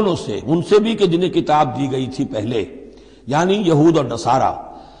دیجئے ان دونوں سے، ان سے بھی کہ جنہیں کتاب دی گئی تھی پہلے، یعنی یہود اور نصارہ،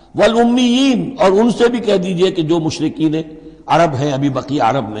 والامیین، اور ان سے بھی کہہ دیجئے کہ جو مشرکین عرب ہیں ابھی بقی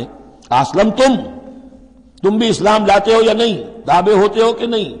عرب میں، اسلمتم، تم بھی اسلام لاتے ہو یا نہیں، تابع ہوتے ہو کہ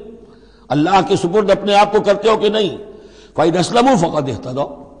نہیں، اللہ کے سپرد اپنے آپ کو کرتے ہو کہ نہیں، فإن اسلموا فقد اہتدوا،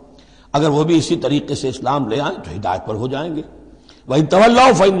 اگر وہ بھی اسی طریقے سے اسلام لے آئیں تو ہدایت پر ہو جائیں گے۔ وَإِن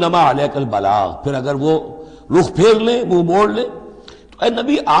تَوَلَّوْا فَإِنَّمَا عَلَيْكَ الْبَلَاغُ، پھر اگر وہ رخ پھیر لیں، منہ موڑ لیں، تو اے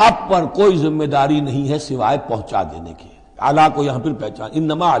نبی آپ پر کوئی ذمہ داری نہیں ہے سوائے پہنچا دینے کی۔ اعلیٰ کو یہاں پھر پہچان،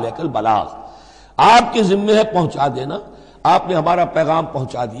 انما علیک البلاغ، آپ کے ذمہ ہے پہنچا دینا، آپ نے ہمارا پیغام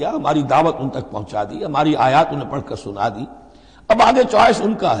پہنچا دیا، ہماری دعوت ان تک پہنچا دی، ہماری آیات انہیں پڑھ کر سنا دی، اب آگے چوائس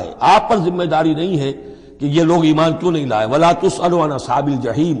ان کا ہے، آپ پر ذمہ داری نہیں ہے کہ یہ لوگ ایمان کیوں نہیں لائے۔ وَلَا تُسْأَلُوا عَنْ أَصْحَابِ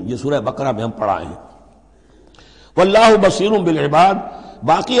الْجَحِيمِ، یہ سورہ بقرہ میں ہم پڑھائے ہیں۔ واللہ بصیر بالعباد،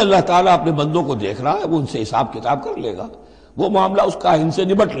 باقی اللہ تعالیٰ اپنے بندوں کو دیکھ رہا ہے، وہ ان سے حساب کتاب کر لے گا، وہ معاملہ اس کا ان سے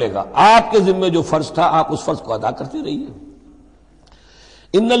نبٹ لے گا، آپ کے ذمہ جو فرض تھا آپ اس فرض کو ادا کرتے رہیے۔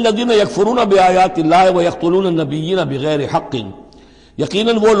 ان الذین یکفرون بآیات اللہ ویقتلون النبیین بغیر حق،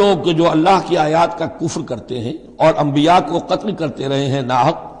 یقیناً وہ لوگ جو اللہ کی آیات کا کفر کرتے ہیں اور انبیاء کو قتل کرتے رہے ہیں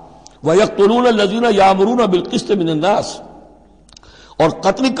ناحق، ویقتلون الذین یامرون بالقسط من الناس، اور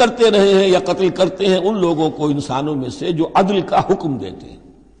قتل کرتے رہے ہیں یا قتل کرتے ہیں ان لوگوں کو انسانوں میں سے جو عدل کا حکم دیتے ہیں،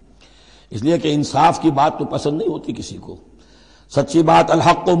 اس لیے کہ انصاف کی بات تو پسند نہیں ہوتی کسی کو، سچی بات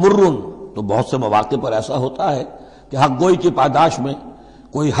الحق مر، تو بہت سے مواقع پر ایسا ہوتا ہے کہ حق گوئی کی پاداش میں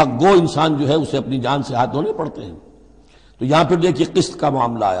کوئی حق گو انسان جو ہے اسے اپنی جان سے ہاتھ دھونے پڑتے ہیں۔ تو یہاں پھر دیکھیے قسط کا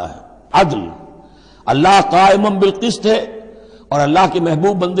معاملہ آیا ہے، عدل، اللہ قائم بالقسط ہے، اور اللہ کے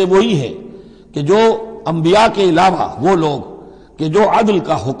محبوب بندے وہی ہیں کہ جو انبیاء کے علاوہ وہ لوگ کہ جو عدل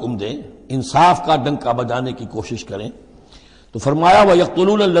کا حکم دیں، انصاف کا ڈنکا بجانے کی کوشش کریں۔ تو فرمایا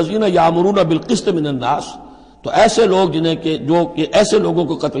وَيَقْتُلُونَ الَّذِينَ يَأْمُرُونَ بِالْقِسْطِ مِنَ النَّاسِ، تو ایسے لوگ جنہیں کہ جو کہ ایسے لوگوں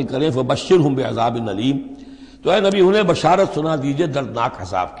کو قتل کریں، فَبَشِّرْهُم بِعَذَابٍ أَلِيمٍ، تو اے نبی انہیں بشارت سنا دیجئے دردناک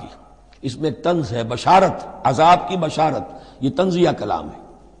عذاب کی۔ اس میں ایک طنز ہے، بشارت، عذاب کی بشارت، یہ طنزیہ کلام ہے۔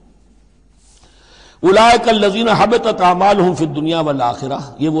 اولئک الذین حبطت اعمالهم فی الدنیا والآخرہ،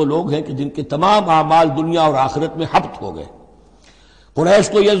 یہ وہ لوگ ہیں کہ جن کے تمام اعمال دنیا اور آخرت میں حبط ہو گئے۔ قریش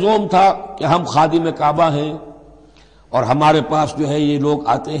کو یہ زوم تھا کہ ہم خادم کعبہ ہیں اور ہمارے پاس جو ہے یہ لوگ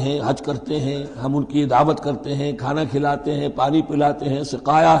آتے ہیں، حج کرتے ہیں، ہم ان کی دعوت کرتے ہیں، کھانا کھلاتے ہیں، پانی پلاتے ہیں،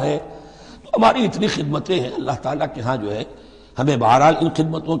 سقایا ہے، تو ہماری اتنی خدمتیں ہیں، اللہ تعالیٰ کے ہاں جو ہے ہمیں بہرحال ان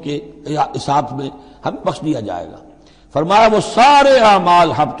خدمتوں کے حساب میں ہمیں بخش دیا جائے گا۔ فرمایا وہ سارے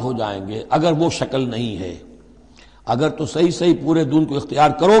اعمال حبط ہو جائیں گے اگر وہ شکل نہیں ہے. اگر تو صحیح صحیح پورے دین کو اختیار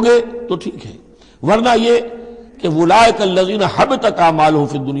کرو گے تو ٹھیک ہے، ورنہ یہ کہ اولئک الذین حبطت اعمالهم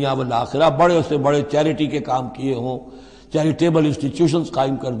فی الدنیا والآخرہ، بڑے سے بڑے چیریٹی کے کام کیے ہوں، چیریٹیبل انسٹیٹیوشنز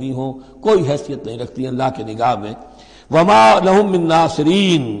قائم کر دی ہوں، کوئی حیثیت نہیں رکھتی اللہ کے نگاہ میں. وما لهم من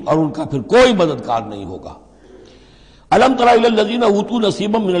ناصرین، اور ان کا پھر کوئی مددگار نہیں ہوگا. الم تر الی الذین اوتوا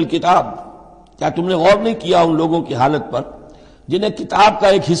نصیبا من الکتاب، کیا تم نے غور نہیں کیا ان لوگوں کی حالت پر جنہیں کتاب کا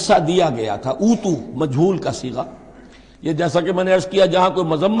ایک حصہ دیا گیا تھا؟ اوتو مجہول کا صیغہ، یہ جیسا کہ میں نے عرض کیا جہاں کوئی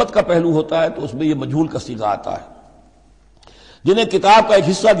مذمت کا پہلو ہوتا ہے تو اس میں یہ مجہول کا صیغہ آتا ہے. جنہیں کتاب کا ایک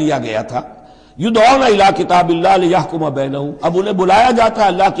حصہ دیا گیا تھا، یدعون الی کتاب اللہ لیحکم بینہم، اب انہیں بلایا جاتا ہے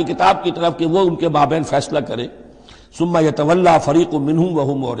اللہ کی کتاب کی طرف کہ وہ ان کے مابین فیصلہ کرے. ثم یتولی فریق منہم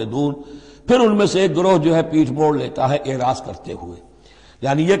وہم معرضون، پھر ان میں سے ایک گروہ جو ہے پیٹھ موڑ لیتا ہے اعراض کرتے ہوئے،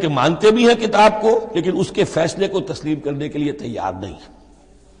 یعنی یہ کہ مانتے بھی ہیں کتاب کو لیکن اس کے فیصلے کو تسلیم کرنے کے لیے تیار نہیں.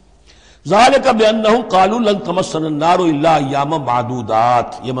 ذالک بانہم قالوا لن تمسنا النار الا ایاما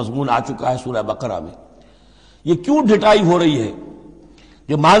معدودات، یہ مضمون آ چکا ہے سورہ بقرہ میں. یہ کیوں ڈھٹائی ہو رہی ہے؟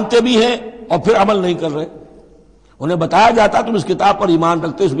 جو مانتے بھی ہیں اور پھر عمل نہیں کر رہے. انہیں بتایا جاتا تم اس کتاب پر ایمان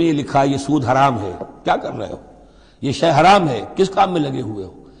رکھتے، اس میں یہ لکھا ہے یہ سود حرام ہے، کیا کر رہے ہو، یہ شے حرام ہے، کس کام میں لگے ہوئے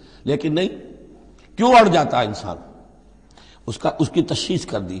ہو؟ لیکن نہیں، کیوں اڑ جاتا ہے انسان؟ اس کی تشخیص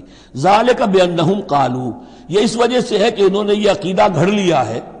کر دی. ذالک بانہم قالوا، یہ اس وجہ سے ہے کہ انہوں نے یہ عقیدہ گھڑ لیا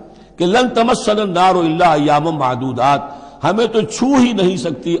ہے کہ لن تمسنا النار الا ایاما معدودات، ہمیں تو چھو ہی نہیں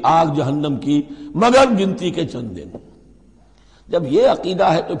سکتی آگ جہنم کی مگر گنتی کے چند دن. جب یہ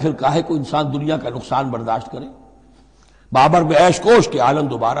عقیدہ ہے تو پھر کاہے کو انسان دنیا کا نقصان برداشت کرے؟ بابر میں عیش کوش کے عالم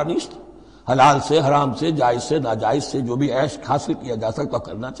دوبارہ نیست، حلال سے حرام سے جائز سے ناجائز سے جو بھی عیش حاصل کیا جا سکتا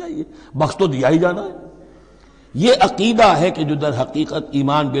کرنا چاہیے، بخش تو دیا ہی جانا ہے. یہ عقیدہ ہے کہ جو در حقیقت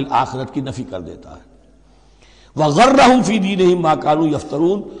ایمان بالآخرت کی نفی کر دیتا ہے. وغرہم فی دینہم ما کانوا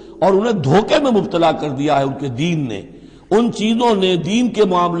یفترون، اور انہیں دھوکے میں مبتلا کر دیا ہے ان کے دین نے، ان چیزوں نے دین کے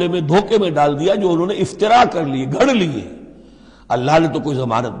معاملے میں دھوکے میں ڈال دیا جو انہوں نے افترا کر لی، گھڑ لیے. اللہ نے تو کوئی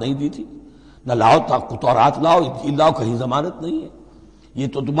ضمانت نہیں دی تھی، نہ لاؤ تورات لاؤ انجیل لاؤ، کہیں ضمانت نہیں ہے. یہ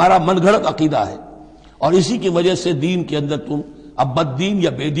تو تمہارا من گھڑت عقیدہ ہے، اور اسی کی وجہ سے دین کے اندر تم اب بد دین یا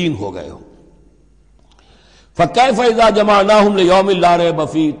بے دین ہو گئے ہو. فَكَيْفَ إِذَا جَمَعْنَاهُمْ لِيَوْمٍ لَا رَيْبَ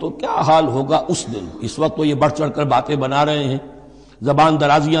فِيهِ، تو کیا حال ہوگا اس دن. اس وقت تو یہ بڑھ چڑھ کر باتیں بنا رہے ہیں، زبان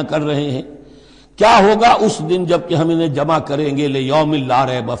درازیاں کر رہے ہیں. کیا ہوگا اس دن جب کہ ہم انہیں جمع کریں گے لِيَوْمٍ لَا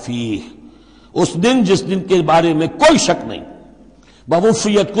رَيْبَ فِيهِ، اس دن جس دن کے بارے میں کوئی شک نہیں.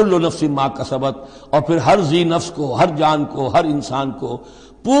 وَوُفِّيَتْ كُلُّ نَفْسٍ مَا كَسَبَتْ، اور پھر ہر ذی نفس کو، ہر جان کو، ہر انسان کو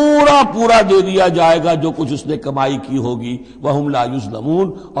پورا دے دیا جائے گا جو کچھ اس نے کمائی کی ہوگی. وَهُمْ لَا يُظْلَمُونَ،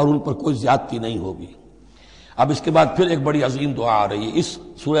 اور ان پر کوئی زیادتی نہیں ہوگی. اب اس کے بعد پھر ایک بڑی عظیم دعا آ رہی ہے. اس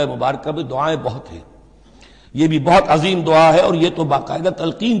سورہ مبارکہ میں دعائیں بہت ہیں، یہ بھی بہت عظیم دعا ہے، اور یہ تو باقاعدہ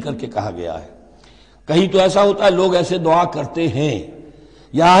تلقین کر کے کہا گیا ہے. کہیں تو ایسا ہوتا ہے لوگ ایسے دعا کرتے ہیں.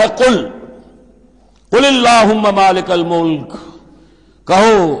 یہاں ہے قل اللہم مالک الملک،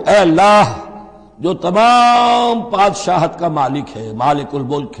 کہو اے اللہ جو تمام بادشاہت کا مالک ہے، مالک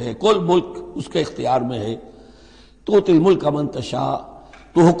الملک ہے، کل ملک اس کے اختیار میں ہے. تؤتی الملک من تشاء،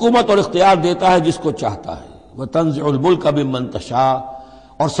 تو حکومت اور اختیار دیتا ہے جس کو چاہتا ہے. وتنزع الملک ممن تشاء،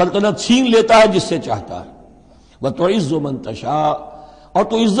 اور سلطنت چھین لیتا ہے جس سے چاہتا ہے. وتعز من تشاء، اور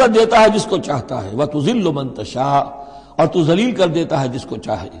تو عزت دیتا ہے جس کو چاہتا ہے. وتذل من تشاء، اور تو ذلیل کر دیتا ہے جس کو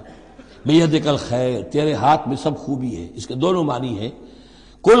چاہے. بیدک الخیر، تیرے ہاتھ میں سب خوبی ہے. اس کے دونوں معنی ہیں،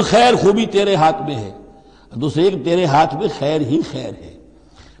 کل خیر خوبی تیرے ہاتھ میں ہے، دوسرے کہ تیرے ہاتھ میں خیر ہی خیر ہے.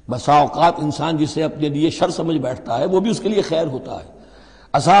 بسا اوقات انسان جسے اپنے لیے شر سمجھ بیٹھتا ہے وہ بھی اس کے لیے خیر ہوتا ہے.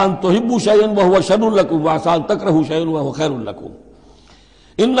 آسان تحبوا شیئا وهو شر لکم، وآسان تکرہوا شیئا وهو خیر لکم.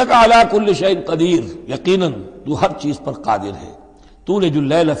 انک علی کل شیء قدیر، یقیناً تو ہر چیز پر قادر ہے. تولج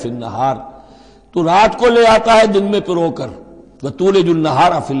اللیل فی النہار، تو رات کو لے آتا ہے دن میں پرو کر. وتولج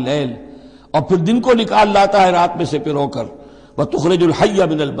النہار فی اللیل، اور پھر دن کو نکال لاتا ہے رات میں سے پرو کر. وتخرج الحی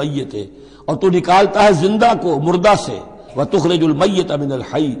من المیت، اور تو نکالتا ہے زندہ کو مردہ سے. وتخرج المیت من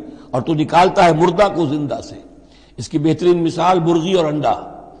الحی، اور تو نکالتا ہے مردہ کو زندہ سے. اس کی بہترین مثال مرغی اور انڈا.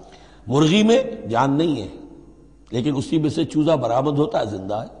 مرغی میں جان نہیں ہے لیکن اسی میں سے چوزہ برآمد ہوتا ہے،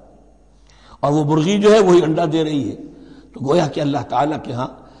 زندہ ہے، اور وہ مرغی جو ہے وہی انڈا دے رہی ہے. تو گویا کہ اللہ تعالیٰ کے ہاں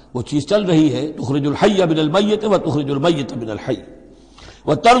وہ چیز چل رہی ہے. تخرج الحی من المیت وتخرج المیت من الحی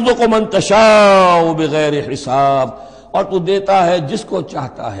وترزق من تشاء بغیر حساب، اور تو دیتا ہے جس کو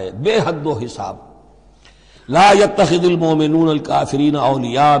چاہتا ہے بے حد و حساب. لا يتخذ المؤمنون الکافرین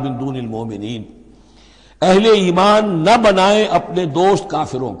اولیاء من دون المؤمنین، اہل ایمان نہ بنائیں اپنے دوست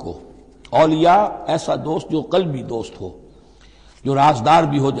کافروں کو. اولیاء ایسا دوست جو قلبی دوست ہو، جو رازدار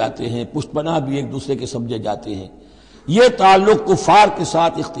بھی ہو جاتے ہیں، پشت پناہ بھی ایک دوسرے کے سمجھے جاتے ہیں. یہ تعلق کفار کے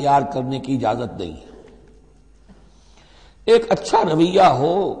ساتھ اختیار کرنے کی اجازت نہیں ہے۔ ایک اچھا رویہ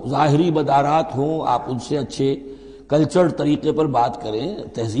ہو، ظاہری مدارات ہوں، آپ ان سے اچھے کلچرڈ طریقے پر بات کریں،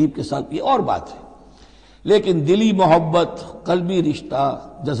 تہذیب کے ساتھ، یہ اور بات ہے، لیکن دلی محبت، قلبی رشتہ،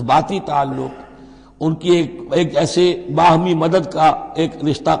 جذباتی تعلق، ان کی ایک ایسے باہمی مدد کا ایک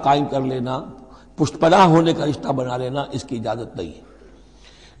رشتہ قائم کر لینا، پشت پناہ ہونے کا رشتہ بنا لینا، اس کی اجازت نہیں ہے۔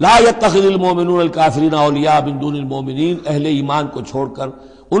 لا يتخذ المؤمنون الکافرین اولیاء من دون المؤمنین، اہل ایمان کو چھوڑ کر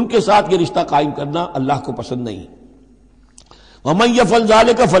ان کے ساتھ یہ رشتہ قائم کرنا اللہ کو پسند نہیں۔ ومن يفعل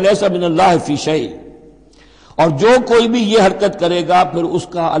ذلك فليس من اللہ فی شیء، اور جو کوئی بھی یہ حرکت کرے گا پھر اس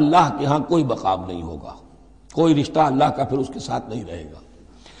کا اللہ کے ہاں کوئی مقام نہیں ہوگا، کوئی رشتہ اللہ کا پھر اس کے ساتھ نہیں رہے گا۔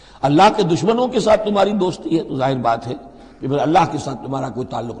 اللہ کے دشمنوں کے ساتھ تمہاری دوستی ہے تو ظاہر بات ہے کہ پھر اللہ کے ساتھ تمہارا کوئی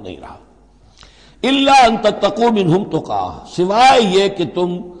تعلق نہیں رہا۔ الا ان تتقوا منہم تقا، سوائے یہ کہ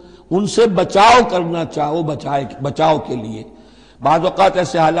تم ان سے بچاؤ کرنا چاہو، بچاؤ کے لیے۔ بعض اوقات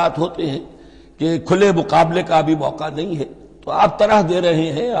ایسے حالات ہوتے ہیں کہ کھلے مقابلے کا ابھی موقع نہیں ہے، تو آپ طرح دے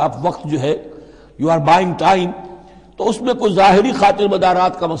رہے ہیں، آپ وقت جو ہے یو آر بائنگ ٹائم، تو اس میں کوئی ظاہری خاطر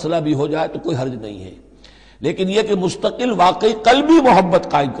مدارات کا مسئلہ بھی ہو جائے تو کوئی حرج نہیں ہے، لیکن یہ کہ مستقل واقعی قلبی محبت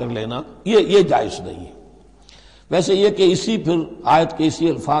قائم کر لینا یہ جائز نہیں ہے۔ ویسے یہ کہ اسی پھر آیت کے اسی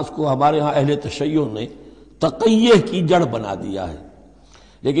الفاظ کو ہمارے ہاں اہل تشیع نے تقیہ کی جڑ بنا دیا ہے،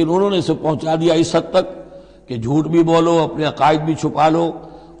 لیکن انہوں نے اسے پہنچا دیا اس حد تک کہ جھوٹ بھی بولو، اپنے عقائد بھی چھپا لو،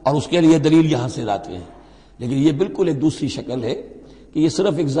 اور اس کے لیے دلیل یہاں سے لاتے ہیں۔ لیکن یہ بالکل ایک دوسری شکل ہے کہ یہ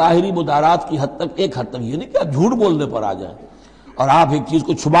صرف ایک ظاہری مدارات کی حد تک، ایک حد تک، یہ نہیں کہ آپ جھوٹ بولنے پر آ جائیں اور آپ ایک چیز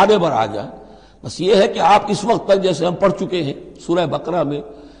کو چھپانے پر آ جائیں، بس یہ ہے کہ آپ اس وقت تک جیسے ہم پڑھ چکے ہیں سورہ بقرہ میں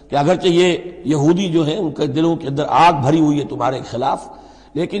کہ اگرچہ یہ یہودی جو ہیں ان کے دلوں کے اندر آگ بھری ہوئی ہے تمہارے خلاف،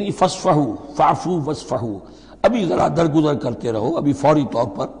 لیکن یہ فصفحوا فاعفوا واصفحوا، ابھی ذرا درگزر کرتے رہو، ابھی فوری طور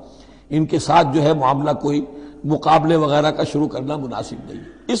پر ان کے ساتھ جو ہے معاملہ کوئی مقابلے وغیرہ کا شروع کرنا مناسب نہیں۔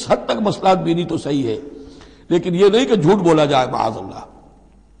 اس حد تک مسئلہ بینی تو صحیح ہے، لیکن یہ نہیں کہ جھوٹ بولا جائے معاذ اللہ۔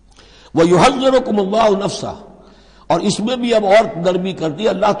 وَيُحَذِّرُكُمُ اللَّهُ نَفْسَهُ، اور اس میں بھی اب اور نرمی کر دی،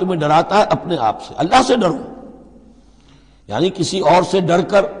 اللہ تمہیں ڈراتا ہے اپنے آپ سے، اللہ سے ڈرو، یعنی کسی اور سے ڈر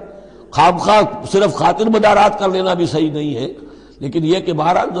کر خواہ صرف خاطر مدارات کر لینا بھی صحیح نہیں ہے، لیکن یہ کہ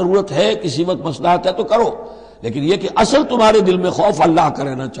بہرحال ضرورت ہے، کسی وقت مصلحت ہے تو کرو، لیکن یہ کہ اصل تمہارے دل میں خوف اللہ کا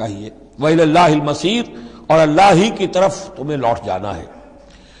رہنا چاہیے۔ وَإِلَى اللَّهِ الْمَصِيرُ، اور اللہ ہی کی طرف تمہیں لوٹ جانا ہے۔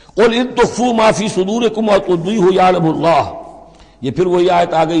 قُلْ إِن تُخْفُوا مَا فِي صُدُورِكُمْ وَتُبْدُوهُ يَعْلَمُ اللَّهُ، یہ پھر وہی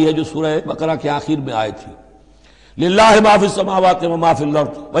آیت آ گئی ہے جو سورہ بقرہ کے آخر میں آئی تھی، لِلَّهِ مَا فِي السَّمَاوَاتِ وَمَا فِي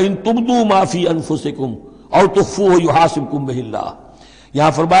الْأَرْضِ وَإِن تُبْدُوا مَا فِي أَنفُسِكُمْ أَوْ تُخْفُوهُ يُحَاسِبْكُم بِهِ اللَّهُ،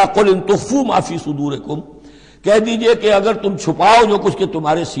 یہاں فرمایا قُلْ إِن تُخْفُوا مَا فِي صُدُورِكُمْ، کہہ دیجئے کہ اگر تم چھپاؤ جو کچھ کہ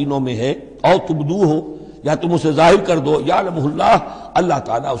تمہارے سینوں میں ہے، اور تبدوہ، یا تم اسے ظاہر کر دو، یعلمہ اللہ، اللہ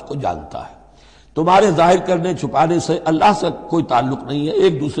تعالیٰ اس کو جانتا ہے۔ تمہارے ظاہر کرنے چھپانے سے اللہ سے کوئی تعلق نہیں ہے،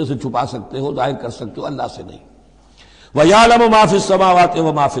 ایک دوسرے سے چھپا سکتے ہو، ظاہر کر سکتے ہو، اللہ سے نہیں۔ وَيَعْلَمُ مَا فِي السَّمَاوَاتِ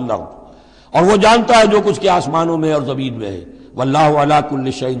وَمَا فِي الْأَرْضِ، اور وہ جانتا ہے جو کچھ کے آسمانوں میں اور زمین میں ہے۔ وَاللَّهُ عَلَىٰ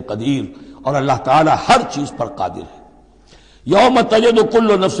كُلِّ شَيْءٍ قَدِيرٌ، اور اللہ تعالیٰ ہر چیز پر قادر ہے۔ یوم تجد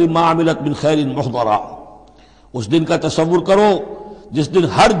کل نفس ما عملت من خیر محضرا، اس دن کا تصور کرو جس دن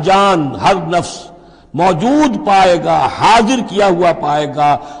ہر جان، ہر نفس موجود پائے گا، حاضر کیا ہوا پائے گا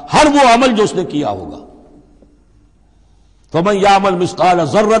ہر وہ عمل جو اس نے کیا ہوگا۔ فمن یعمل مثقال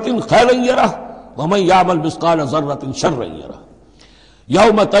ذرۃ خیرا یرہ ومن یعمل مثقال ذرۃ شرا یرہ،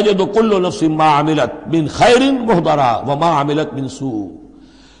 یوم تجد کل نفس ما عملت من خیر محضرا وما عملت من سوء،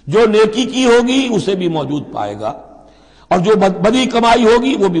 جو نیکی کی ہوگی اسے بھی موجود پائے گا، اور جو بدی کمائی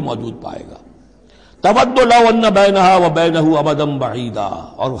ہوگی وہ بھی موجود پائے گا۔ تود لو ان بینہا و بینہ امدا بعیدا،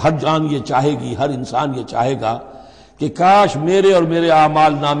 اور ہر جان یہ چاہے گی، ہر انسان یہ چاہے گا کہ کاش میرے اور میرے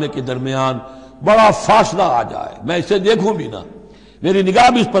اعمال نامے کے درمیان بڑا فاصلہ آ جائے، میں اسے دیکھوں بھی نہ، میری نگاہ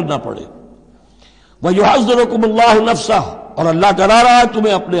بھی اس پر نہ پڑے۔ وَيُحَذِّرُكُمُ اللَّهُ نَفْسَهُ، اور اللہ ڈرا رہا ہے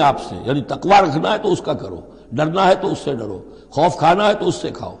تمہیں اپنے آپ سے، یعنی تقویٰ رکھنا ہے تو اس کا کرو، ڈرنا ہے تو اس سے ڈرو، خوف کھانا ہے تو اس سے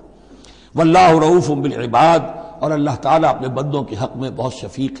کھاؤ۔ وَاللَّهُ رَءُوفٌ بِالْعِبَادِ، اور اللہ تعالیٰ اپنے بندوں کے حق میں بہت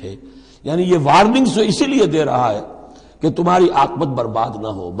شفیق ہے، یعنی یہ وارننگ سے اسی لیے دے رہا ہے کہ تمہاری عاقبت برباد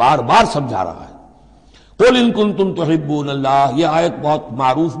نہ ہو، بار بار سمجھا رہا ہے۔ قُلْ إِن كُنتُمْ تُحِبُّونَ اللَّهَ، یہ آیت بہت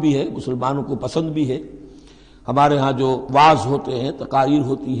معروف بھی ہے، مسلمانوں کو پسند بھی ہے۔ ہمارے ہاں جو وعظ ہوتے ہیں، تقاریر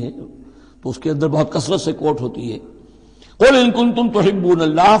ہوتی ہیں، تو اس کے اندر بہت کثرت سے کوٹ ہوتی ہے، قُلْ إِن كُنتُمْ تُحِبُّونَ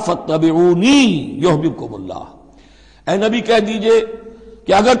اللَّهَ فَاتَّبِعُونِي يُحْبِبْكُمُ اللَّهُ، اے نبی کہہ دیجئے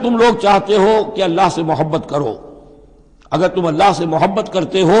کہ اگر تم لوگ چاہتے ہو کہ اللہ سے محبت کرو، اگر تم اللہ سے محبت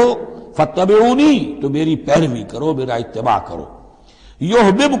کرتے ہو، فاتبعونی، تو میری پیروی کرو، میرا اتباع کرو۔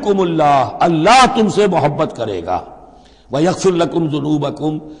 یحببکم اللہ، اللہ تم سے محبت کرے گا۔ وَيَغْفِرْ لَكُمْ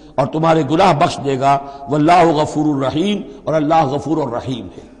ذُنُوبَكُمْ، اور تمہارے گناہ بخش دے گا، وَاللَّهُ غَفُورٌ رَحِيمٌ، اور اللہ غفور الرحیم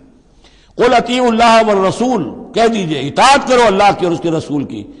ہے۔ قُلْ اطیعوا اللہ والرسول، کہہ دیجئے اطاعت کرو اللہ کی اور اس کے رسول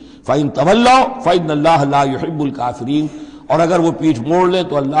کی، فَإِن تَوَلَّوْا فَإِنَّ اللَّهَ لَا يُحِبُّ الْكَافِرِينَ، اور اگر وہ پیٹھ موڑ لیں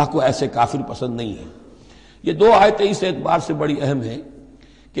تو اللہ کو ایسے کافر پسند نہیں ہے۔ یہ دو آیتیں اس اعتبار سے بڑی اہم ہیں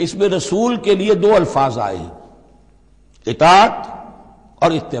کہ اس میں رسول کے لیے دو الفاظ آئے ہیں، اطاعت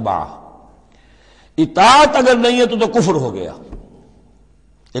اور اتباع۔ اطاعت اگر نہیں ہے تو کفر ہو گیا۔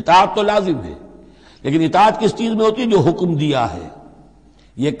 اطاعت تو لازم ہے، لیکن اطاعت کس چیز میں ہوتی ہے؟ جو حکم دیا ہے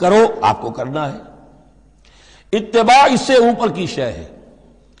یہ کرو، آپ کو کرنا ہے۔ اتباع اس سے اوپر کی شے ہے،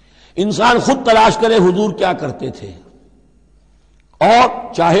 انسان خود تلاش کرے حضور کیا کرتے تھے، اور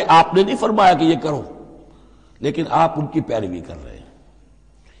چاہے آپ نے نہیں فرمایا کہ یہ کرو لیکن آپ ان کی پیروی کر رہے ہیں،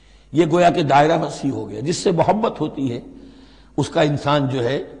 یہ گویا کہ دائرہ وسیع ہو گیا۔ جس سے محبت ہوتی ہے اس کا انسان جو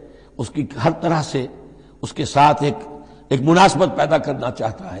ہے اس کی ہر طرح سے اس کے ساتھ ایک مناسبت پیدا کرنا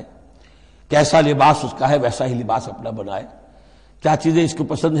چاہتا ہے، کیسا لباس اس کا ہے ویسا ہی لباس اپنا بنائے، کیا چیزیں اس کو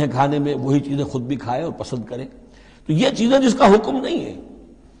پسند ہیں کھانے میں وہی چیزیں خود بھی کھائے اور پسند کرے۔ تو یہ چیزیں جس کا حکم نہیں ہے،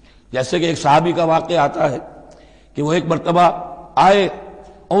 جیسے کہ ایک صحابی کا واقعہ آتا ہے کہ وہ ایک مرتبہ آئے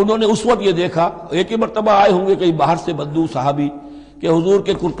اور انہوں نے اس وقت یہ دیکھا، ایک ہی مرتبہ آئے ہوں گے کہیں باہر سے بدو صحابی، کہ حضور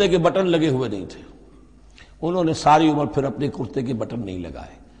کے کرتے کے بٹن لگے ہوئے نہیں تھے۔ انہوں نے ساری عمر پھر اپنے کرتے کے بٹن نہیں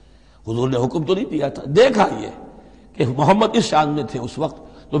لگائے، حضور نے حکم تو نہیں دیا تھا، دیکھا یہ کہ محمد اس شان میں تھے اس وقت،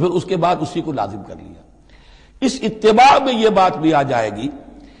 تو پھر اس کے بعد اسی کو لازم کر لیا۔ اس اتباع میں یہ بات بھی آ جائے گی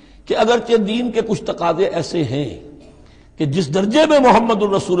کہ اگرچہ دین کے کچھ تقاضے ایسے ہیں کہ جس درجے میں محمد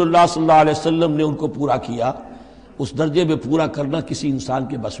الرسول اللہ صلی اللہ علیہ وسلم نے ان کو پورا کیا، اس درجے میں پورا کرنا کسی انسان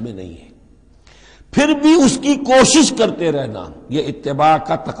کے بس میں نہیں ہے، پھر بھی اس کی کوشش کرتے رہنا یہ اتباع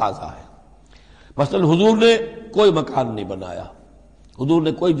کا تقاضا ہے۔ مثلا حضور نے کوئی مکان نہیں بنایا، حضور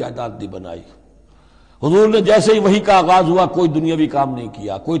نے کوئی جائیداد نہیں بنائی، حضور نے جیسے ہی وحی کا آغاز ہوا کوئی دنیاوی کام نہیں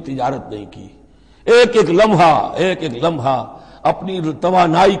کیا، کوئی تجارت نہیں کی، ایک ایک لمحہ اپنی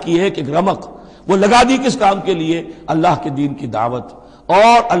توانائی کی ایک ایک رمق وہ لگا دی کس کام کے لیے؟ اللہ کے دین کی دعوت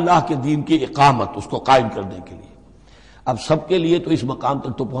اور اللہ کے دین کی اقامت، اس کو قائم کرنے کے لیے۔ اب سب کے لیے تو اس مقام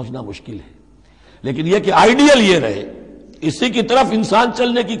تک تو پہنچنا مشکل ہے، لیکن یہ کہ آئیڈیل یہ رہے، اسی کی طرف انسان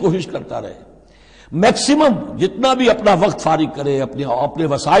چلنے کی کوشش کرتا رہے، میکسیمم جتنا بھی اپنا وقت فارغ کرے، اپنے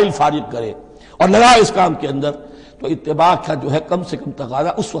وسائل فارغ کرے اور لگائے اس کام کے اندر، تو اتباع کا جو ہے کم سے کم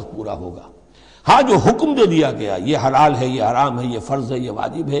تقاضا اس وقت پورا ہوگا۔ ہاں جو حکم دے دیا گیا یہ حلال ہے، یہ حرام ہے، یہ فرض ہے، یہ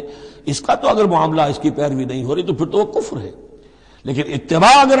واجب ہے، اس کا تو اگر معاملہ اس کی پیروی نہیں ہو رہی تو پھر تو وہ کفر ہے۔ لیکن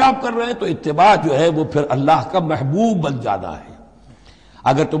اتباع اگر آپ کر رہے ہیں تو اتباع جو ہے وہ پھر اللہ کا محبوب بن جانا ہے۔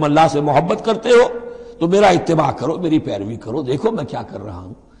 اگر تم اللہ سے محبت کرتے ہو تو میرا اتباع کرو، میری پیروی کرو، دیکھو میں کیا کر رہا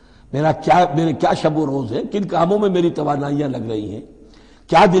ہوں، میرے کیا شب و روز ہیں، کن کاموں میں میری توانائیاں لگ رہی ہیں،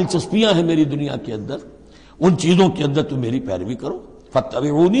 کیا دلچسپیاں ہیں میری دنیا کے اندر، ان چیزوں کے اندر تم میری پیروی کرو۔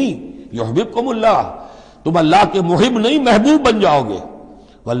 فاتبعونی یحببکم اللہ، تم اللہ کے محب نہیں محبوب بن جاؤ گے۔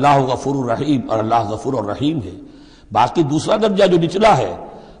 واللہ غفور الرحیم، اور اللہ غفور الرحیم ہے۔ باقی دوسرا درجہ جو نچلا ہے،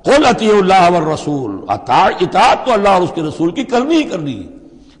 قل اطیعوا اللہ والرسول، اطاعت تو اللہ اور اس کے رسول کی کرنی ہی کرنی ہے۔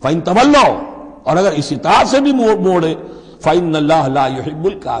 فإن تولوا، اور اگر اس اطاعت سے بھی موڑے، فإن اللہ لا يحب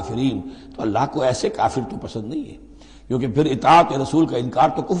الکافرین، تو اللہ کو ایسے کافر تو پسند نہیں ہے، کیونکہ پھر اطاعت رسول کا انکار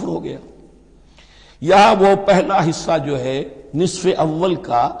تو کفر ہو گیا۔ یہاں وہ پہلا حصہ جو ہے نصف اول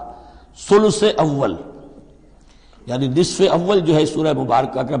کا ثلث اول، یعنی نصف اول جو ہے سورہ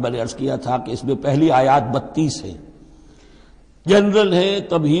مبارکہ کا، میں نے عرض کیا تھا کہ اس میں پہلی آیات 32 ہیں، جنرل ہیں،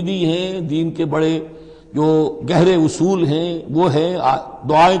 تمہیدی ہیں، دین کے بڑے جو گہرے اصول ہیں وہ ہیں،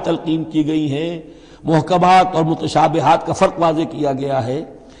 دعائیں تلقین کی گئی ہیں، محکمات اور متشابہات کا فرق واضح کیا گیا ہے۔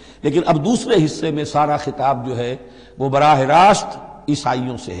 لیکن اب دوسرے حصے میں سارا خطاب جو ہے وہ براہ راست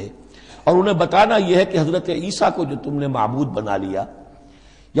عیسائیوں سے ہے، اور انہیں بتانا یہ ہے کہ حضرت عیسیٰ کو جو تم نے معبود بنا لیا،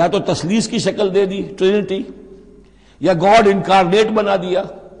 یا تو تثلیث کی شکل دے دی ٹرینٹی، یا گاڈ انکارنیٹ بنا دیا۔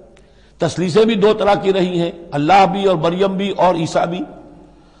 تثلیثیں بھی دو طرح کی رہی ہیں، اللہ بھی اور مریم بھی اور عیسیٰ بھی،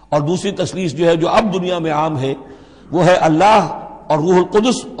 اور دوسری تثلیث جو ہے جو اب دنیا میں عام ہے وہ ہے اللہ اور روح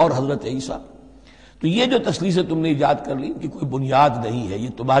القدس اور حضرت عیسیٰ۔ تو یہ جو تثلیثیں تم نے ایجاد کر لی ان کی کوئی بنیاد نہیں ہے، یہ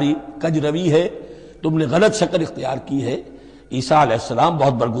تمہاری کج روی ہے، تم نے غلط شکل اختیار کی ہے۔ عیسیٰ علیہ السلام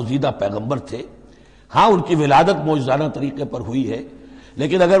بہت برگزیدہ پیغمبر تھے، ہاں ان کی ولادت معجزانہ طریقے پر ہوئی ہے،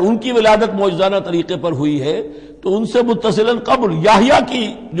 لیکن اگر ان کی ولادت معجزانہ طریقے پر ہوئی ہے تو ان سے متصلاً قبل یحییٰ کی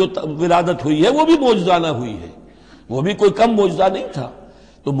جو ولادت ہوئی ہے وہ بھی معجزانہ ہوئی ہے، وہ بھی کوئی کم معجزہ نہیں تھا۔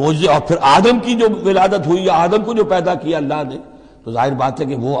 تو معجزے، اور پھر آدم کی جو ولادت ہوئی یا آدم کو جو پیدا کیا اللہ نے، تو ظاہر بات ہے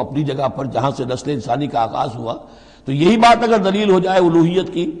کہ وہ اپنی جگہ پر جہاں سے نسل انسانی کا آغاز ہوا، تو یہی بات اگر دلیل ہو جائے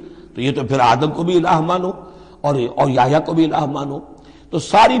الوہیت کی تو یہ تو پھر آدم کو بھی الہ مانو اور یحییٰ کو بھی الہ مانو، تو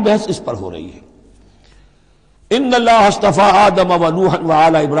ساری بحث اس پر ہو رہی ہے۔ ان اللہ اصطفى آدم ونوحا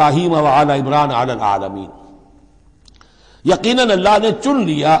وآل ابراہیم وآل عمران علی العالمین، یقیناً اللہ نے چن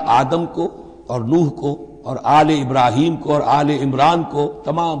لیا آدم کو اور نوح کو اور آل ابراہیم کو اور آل عمران کو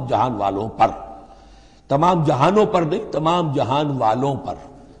تمام جہان والوں پر، تمام جہانوں پر نہیں، تمام جہان والوں پر۔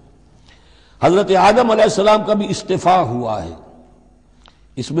 حضرت آدم علیہ السلام کا بھی استفاء ہوا ہے۔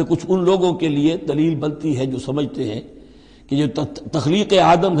 اس میں کچھ ان لوگوں کے لیے دلیل بنتی ہے جو سمجھتے ہیں کہ جو تخلیق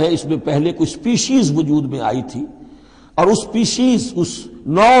آدم ہے اس میں پہلے کوئی سپیشیز وجود میں آئی تھی، اور اس سپیشیز، اس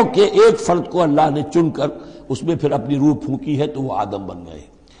نوع کے ایک فرد کو اللہ نے چن کر اس میں پھر اپنی روح پھونکی ہے تو وہ آدم بن گئے،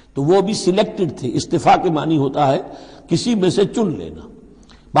 تو وہ بھی سلیکٹڈ تھے۔ استفاء کے معنی ہوتا ہے کسی میں سے چن لینا،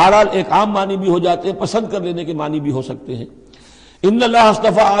 بہرحال ایک عام معنی بھی ہو جاتے ہیں، پسند کر لینے کے معنی بھی ہو سکتے ہیں۔ ان اللہ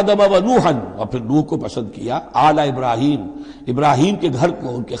اصطفى آدم ونوحا، اور پھر نوح کو پسند کیا، آل ابراہیم، ابراہیم کے گھر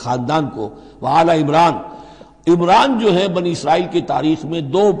کو، ان کے خاندان کو، وآل عمران، عمران جو ہے بنی اسرائیل کی تاریخ میں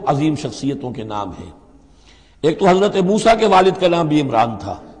دو عظیم شخصیتوں کے نام ہیں، ایک تو حضرت موسیٰ کے والد کا نام بھی عمران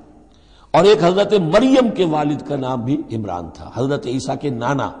تھا، اور ایک حضرت مریم کے والد کا نام بھی عمران تھا۔ حضرت عیسیٰ کے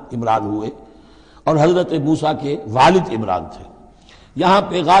نانا عمران ہوئے اور حضرت موسیٰ کے والد عمران تھے۔ یہاں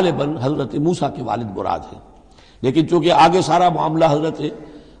پہ غالباً حضرت موسیٰ کے والد مراد ہیں، لیکن چونکہ آگے سارا معاملہ حضرت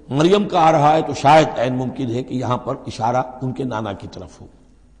مریم کا آ رہا ہے تو شاید عین ممکن ہے کہ یہاں پر اشارہ ان کے نانا کی طرف ہو۔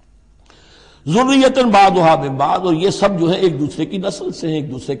 ذریۃ بعضھا من بعض، اور یہ سب جو ہے ایک دوسرے کی نسل سے ہیں، ایک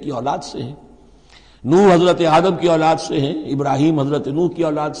دوسرے کی اولاد سے ہیں۔ نوح حضرت آدم کی اولاد سے ہیں، ابراہیم حضرت نوح کی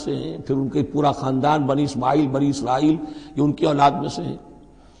اولاد سے ہیں، پھر ان کے پورا خاندان بنی اسماعیل بنی اسرائیل یہ ان کی اولاد میں سے ہیں۔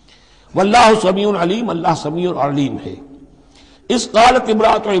 واللہ سمیع علیم، اللہ سمیع اور علیم ہے۔ اس قالت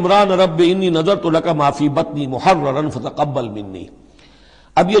امرأۃ عمران رب انی نذرت لک ما فی بطنی محررا فتقبل منی۔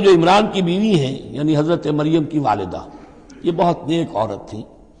 اب یہ جو عمران کی بیوی ہیں یعنی حضرت مریم کی والدہ، یہ بہت نیک عورت تھی،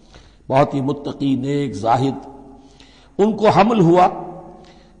 بہت ہی متقی، نیک، زاہد۔ ان کو حمل ہوا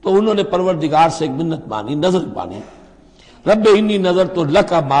تو انہوں نے پروردگار سے ایک منت مانی، نظر مانی، رب انی نذرت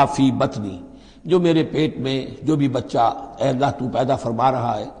لک ما فی بطنی، جو میرے پیٹ میں جو بھی بچہ اے اللہ تو پیدا فرما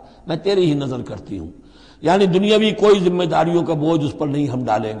رہا ہے میں تیری ہی نظر کرتی ہوں، یعنی دنیاوی کوئی ذمہ داریوں کا بوجھ اس پر نہیں ہم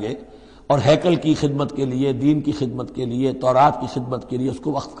ڈالیں گے، اور ہیکل کی خدمت کے لیے، دین کی خدمت کے لیے، تورات کی خدمت کے لیے اس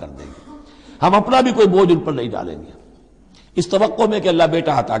کو وقف کر دیں گے، ہم اپنا بھی کوئی بوجھ ان پر نہیں ڈالیں گے، اس توقع میں کہ اللہ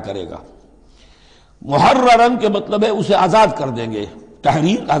بیٹا عطا کرے گا۔ محررن کے مطلب ہے اسے آزاد کر دیں گے،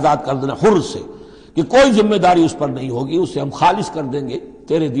 تحریر آزاد کر دینا، حر سے، کہ کوئی ذمہ داری اس پر نہیں ہوگی، اسے ہم خالص کر دیں گے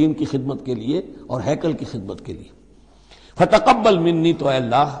تیرے دین کی خدمت کے لیے اور ہیکل کی خدمت کے لیے۔ فتقبل منی، تو اے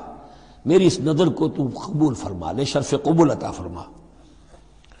اللہ میری اس نظر کو تو قبول فرما لے، شرف قبول عطا فرما۔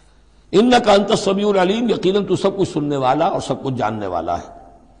 انک انت السمیع العلیم، یقیناً تو سب کچھ سننے والا اور سب کچھ جاننے والا ہے۔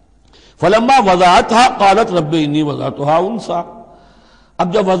 فلما وضعتها قالت رب انی وضعتها انثی،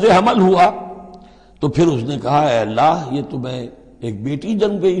 اب جب وضع حمل ہوا تو پھر اس نے کہا اے اللہ یہ تو میں ایک بیٹی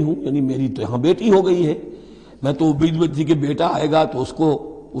جن گئی ہوں، یعنی میری تو یہاں بیٹی ہو گئی ہے، میں تو امید میں تھی کہ بیٹا آئے گا تو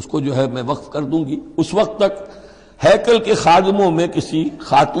اس کو جو ہے میں وقف کر دوں گی۔ اس وقت تک ہیکل کے خادموں میں کسی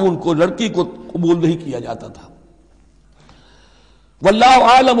خاتون کو، لڑکی کو قبول نہیں کیا جاتا تھا۔ واللہ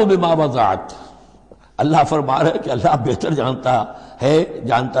عالم بما وضعت، اللہ فرما رہا ہے کہ اللہ بہتر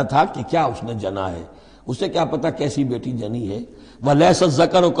جانتا تھا کہ کیا اس نے جنا ہے، اسے کیا پتا کیسی بیٹی جنی ہے۔ ولیس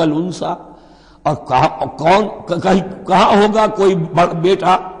الذکر کالانثی، اور کہاں ہوگا کوئی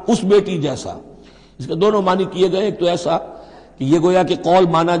بیٹا اس بیٹی جیسا۔ اس کے دونوں معنی کیے گئے، ایک تو ایسا کہ یہ گویا کہ قول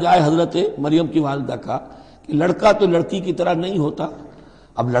مانا جائے حضرت مریم کی والدہ کا کہ لڑکا تو لڑکی کی طرح نہیں ہوتا،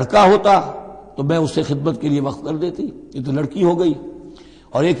 اب لڑکا ہوتا تو میں اسے خدمت کے لیے وقف کر دیتی، یہ تو لڑکی ہو گئی۔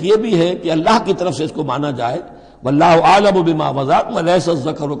 اور ایک یہ بھی ہے کہ اللہ کی طرف سے اس کو مانا جائے واللہ عالم بما وضعت ولیس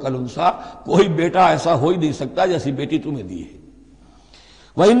الذکر کالانثی، کوئی بیٹا ایسا ہو ہی نہیں سکتا جیسی بیٹی تمہیں دی ہے۔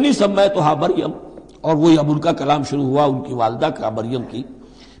 وَإِنِّي سَمَّيْتُهَا مریم، اور وہی اب ان کا کلام شروع ہوا ان کی والدہ کا مریم کی،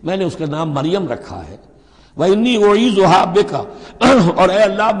 میں نے اس کا نام مریم رکھا ہے۔ وَإِنِّي أُعِيذُهَا بِكَ، اور اے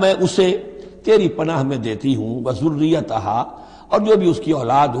اللہ میں اسے تیری پناہ میں دیتی ہوں، وَذُرِّيَّتَهَا، اور جو بھی اس کی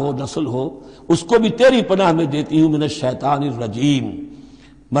اولاد ہو، نسل ہو، اس کو بھی تیری پناہ میں دیتی ہوں، من الشیطان الرجیم،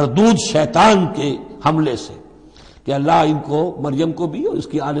 مردود شیطان کے حملے سے، کہ اللہ ان کو، مریم کو بھی اور اس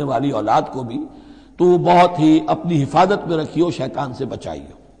کی آنے والی اولاد کو بھی تو بہت ہی اپنی حفاظت میں رکھیو، شیطان سے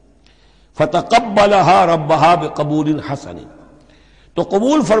بچائیو۔ فتقبلها ربها بقبول حسن، تو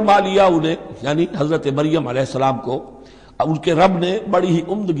قبول فرما لیا انہیں، یعنی حضرت مریم علیہ السلام کو ان کے رب نے بڑی ہی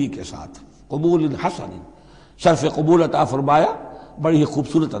عمدگی کے ساتھ، قبول حسن، شرف قبول عطا فرمایا بڑی ہی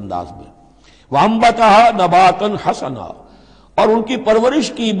خوبصورت انداز میں۔ وانبتها نباتا حسنا، اور ان کی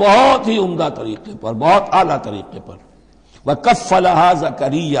پرورش کی بہت ہی عمدہ طریقے پر، بہت اعلیٰ طریقے پر۔ وکفلها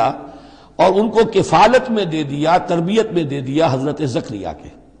زکریا، اور ان کو کفالت میں دے دیا، تربیت میں دے دیا حضرت زکریا کے۔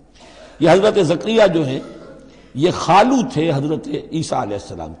 یہ حضرت زکریا جو ہیں یہ خالو تھے حضرت عیسیٰ علیہ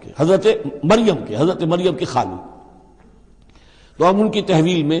السلام کے، حضرت مریم کے خالو، تو ہم ان کی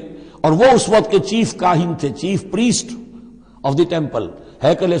تحویل میں، اور وہ اس وقت کے چیف کاہن تھے، chief priest of the temple,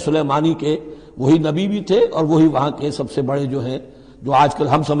 ہیکل سلیمانی کے وہی نبی بھی تھے، اور وہی وہاں کے سب سے بڑے جو ہیں، جو آج کل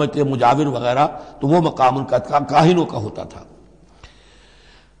ہم سمجھتے ہیں مجاور وغیرہ، تو وہ مقام ان کا کاہنوں کا ہوتا تھا۔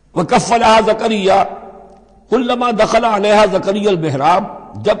 وَكَفَّلَهَا زَكَرِيَّا كُلَّمَا دَخَلَ عَلَيْهَا زَكَرِيَّا الْمِحْرَابَ،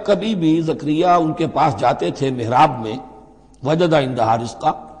 جب کبھی بھی زکریا ان کے پاس جاتے تھے محراب میں، وجد عندها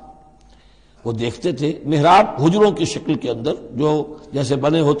رزقا، وہ دیکھتے تھے محراب حجروں کی شکل کے اندر جو جیسے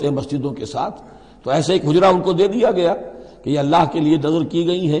بنے ہوتے ہیں مسجدوں کے ساتھ، تو ایسے ایک حجرہ ان کو دے دیا گیا کہ یہ اللہ کے لیے نذر کی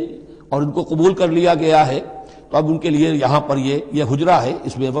گئی ہے اور ان کو قبول کر لیا گیا ہے، تو اب ان کے لیے یہاں پر یہ حجرہ ہے،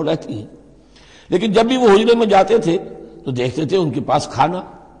 اس میں وہ رہتی ہیں۔ لیکن جب بھی وہ حجرے میں جاتے تھے تو دیکھتے تھے ان کے پاس کھانا،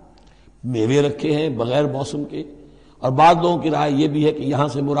 میوے رکھے ہیں بغیر موسم کے، اور بعض لوگوں کی رائے یہ بھی ہے کہ یہاں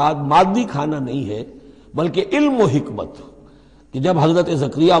سے مراد مادی کھانا نہیں ہے بلکہ علم و حکمت، کہ جب حضرت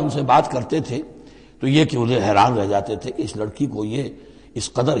زکریا ان سے بات کرتے تھے تو یہ کہ انہیں حیران رہ جاتے تھے کہ اس لڑکی کو یہ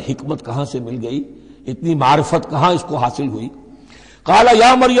اس قدر حکمت کہاں سے مل گئی، اتنی معرفت کہاں اس کو حاصل ہوئی۔ قال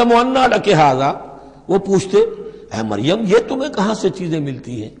یا مریم انا لک ھذا، وہ پوچھتے اے مریم یہ تمہیں کہاں سے چیزیں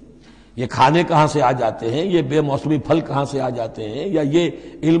ملتی ہیں، یہ کھانے کہاں سے آ جاتے ہیں، یہ بے موسمی پھل کہاں سے آ جاتے ہیں، یا یہ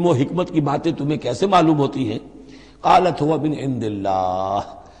علم و حکمت کی باتیں تمہیں کیسے معلوم ہوتی ہیں؟ قالت هو من عند اللہ،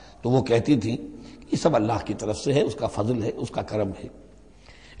 تو وہ کہتی تھی یہ سب اللہ کی طرف سے ہے، اس کا فضل ہے، اس کا کرم ہے۔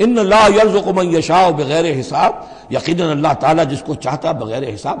 ان اللہ یرزق من یشاء بغیر حساب، یقیناً اللہ تعالیٰ جس کو چاہتا بغیر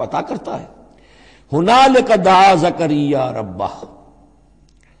حساب عطا کرتا ہے۔ ہنالک دعا زکریا ربہ،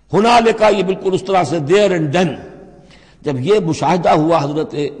 ہنالک یہ بالکل اس طرح سے دیر اینڈ دین، جب یہ مشاہدہ ہوا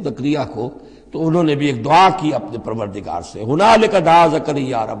حضرت زکریا کو تو انہوں نے بھی ایک دعا کی اپنے پروردگار سے۔ ہنالک دعا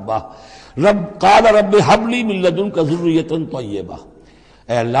زکریا ربہ رب قال رب هب لي من لدنك ذرية طیبہ،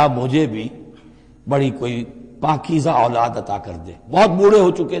 اے اللہ مجھے بھی بڑی کوئی پاکیزہ اولاد عطا کر دے۔ بہت بوڑھے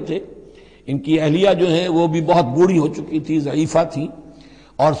ہو چکے تھے، ان کی اہلیہ جو ہیں وہ بھی بہت بوڑھی ہو چکی تھی، ضعیفہ تھی،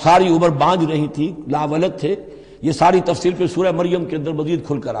 اور ساری عمر بانجھ رہی تھی، لاولد تھے۔ یہ ساری تفصیل پھر سورہ مریم کے اندر مزید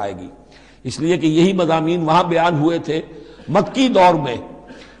کھل کر آئے گی، اس لیے کہ یہی مضامین وہاں بیان ہوئے تھے مکی دور میں،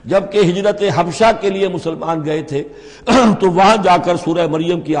 جبکہ ہجرت حبشہ کے لیے مسلمان گئے تھے تو وہاں جا کر سورہ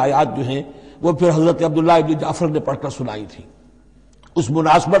مریم کی آیات جو ہیں وہ پھر حضرت عبداللہ ابن جعفر نے پڑھ کر سنائی تھی۔ اس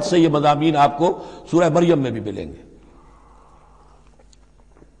مناسبت سے یہ مضامین آپ کو سورہ مریم میں بھی ملیں گے۔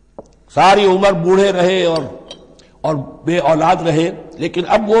 ساری عمر بوڑھے رہے اور بے اولاد رہے، لیکن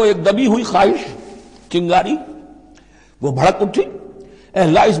اب وہ ایک دبی ہوئی خواہش، چنگاری، وہ بھڑک اٹھی، اے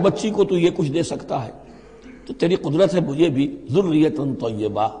اللہ اس بچی کو تو یہ کچھ دے سکتا ہے تو تیری قدرت ہے مجھے بھی ذریۃ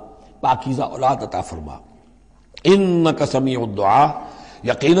طیبہ، پاکیزہ اولاد عطا فرما۔ انک سمیع الدعاء،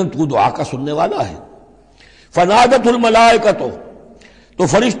 یقیناً تو دعا کا سننے والا ہے۔ فنادت الملائکۃ، تو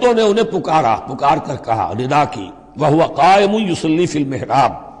فرشتوں نے انہیں پکار کر کہا، ندا کی، وہو قائم یصلی فی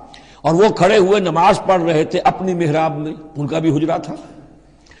المحراب، اور وہ کھڑے ہوئے نماز پڑھ رہے تھے اپنی محراب میں، ان کا بھی حجرہ تھا۔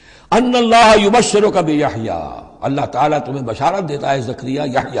 ان اللہ یبشرک بیحییٰ، اللہ تعالیٰ تمہیں بشارت دیتا ہے زکریا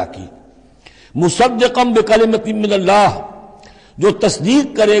یحییٰ کی، مصدقا بکلمۃ من اللہ، جو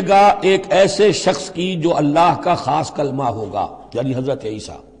تصدیق کرے گا ایک ایسے شخص کی جو اللہ کا خاص کلمہ ہوگا، یعنی حضرت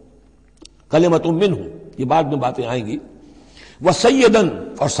عیسیٰ، کلمۃ منہ، یہ بعد میں باتیں آئیں گی، وسیداً،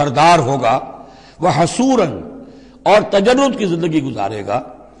 اور سردار ہوگا، وحصورا، اور تجرد کی زندگی گزارے گا،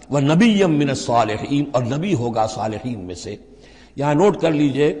 ونبیا من الصالحین، اور نبی ہوگا صالحین میں سے۔ یہاں نوٹ کر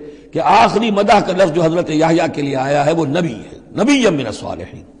لیجئے کہ آخری مدح کا لفظ جو حضرت یحییٰ کے لیے آیا ہے وہ نبی ہے، نبیا من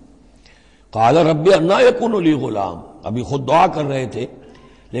الصالحین۔ قال رب انا یکون لی غلام، ابھی خود دعا کر رہے تھے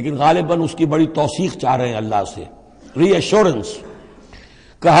لیکن غالباً اس کی بڑی توثیق چاہ رہے ہیں اللہ سے، ری ایشورنس۔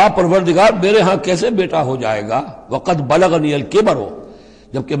 کہا پروردگار میرے ہاں کیسے بیٹا ہو جائے گا، وقد بلغنی الکبر،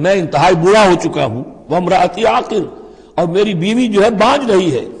 جبکہ میں انتہائی بوڑھا ہو چکا ہوں، وامرأتی عاقر، اور میری بیوی جو ہے بانجھ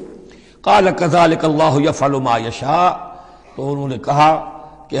رہی ہے۔ قال کذلک اللہ یفعل ما یشاء، تو انہوں نے کہا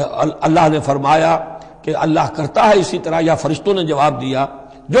کہ اللہ نے فرمایا کہ اللہ کرتا ہے اسی طرح، یا فرشتوں نے جواب دیا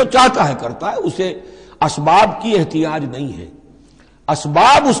جو چاہتا ہے کرتا ہے، اسے اسباب کی احتیاج نہیں ہے،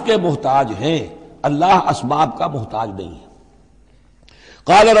 اسباب اس کے محتاج ہیں، اللہ اسباب کا محتاج نہیں ہے۔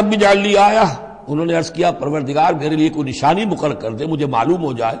 قال رب اجعل لی آیہ، انہوں نے عرض کیا پروردگار میرے لیے کوئی نشانی مقرر کر دے، مجھے معلوم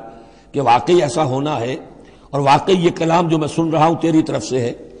ہو جائے کہ واقعی ایسا ہونا ہے اور واقعی یہ کلام جو میں سن رہا ہوں تیری طرف سے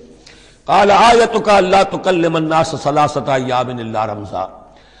ہے۔ قال آیتک الا تکلم الناس ثلاثۃ ایام الا رمزا،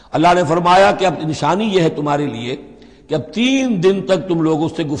 اللہ نے فرمایا کہ اب نشانی یہ ہے تمہارے لیے کہ اب 3 دن تک تم لوگوں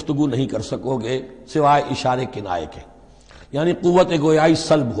سے گفتگو نہیں کر سکو گے سوائے اشارے کنائے کے، یعنی قوت گویائی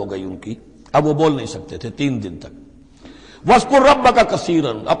سلب ہو گئی ان کی، اب وہ بول نہیں سکتے تھے 3 دن تک۔ وَاذْكُرْ رَبَّكَ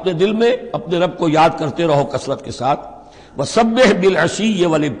كَثِيرًا، اپنے دل میں اپنے رب کو یاد کرتے رہو کثرت کے ساتھ۔ وَسَبِّحْ بِالْعَشِيِّ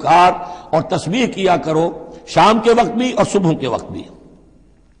وَالْإِبْكَارِ، اور تسبیح کیا کرو شام کے وقت بھی اور صبح کے وقت بھی۔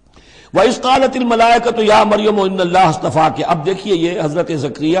 وَإِذْ قَالَتِ الْمَلَائِكَةُ يَا مَرْيَمُ إِنَّ اللَّهَ اصْطَفَاكِ۔ اب دیکھیے یہ حضرت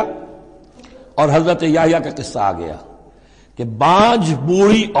زکریا اور حضرت یحییٰ کا قصہ آ گیا کہ بانجھ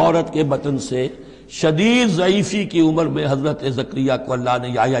بوڑھی عورت کے بطن سے شدید ضعیفی کی عمر میں حضرت زکریا کو اللہ نے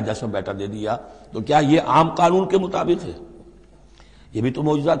یحییٰ جیسا بیٹا دے دیا، تو کیا یہ عام قانون کے مطابق ہے؟ یہ بھی تو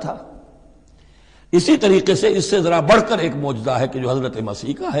معجزہ تھا۔ اسی طریقے سے اس سے ذرا بڑھ کر ایک معجزہ ہے کہ جو حضرت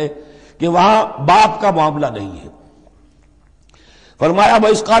مسیح کا ہے کہ وہاں باپ کا معاملہ نہیں ہے۔ فرمایا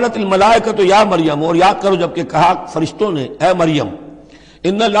وَإِذْ قَالَتِ الْمَلَائِكَةُ يَا مَرْيَمُ، اور یاد کرو جب کہ کہا فرشتوں نے اے مریم،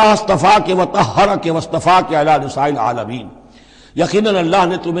 إِنَّ اللَّهَ اصْطَفَاكِ وَطَهَّرَكِ وَاصْطَفَاكِ عَلَى نِسَاءِ الْعَالَمِينَ، یقیناً اللہ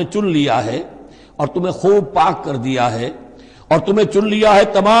نے تمہیں چن لیا ہے اور تمہیں خوب پاک کر دیا ہے اور تمہیں چن لیا ہے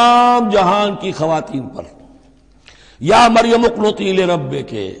تمام جہان کی خواتین پر۔ یا مریم اقنتی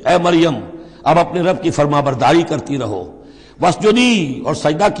لربک، اے مریم اب اپنے رب کی فرما برداری کرتی رہو، واسجدی اور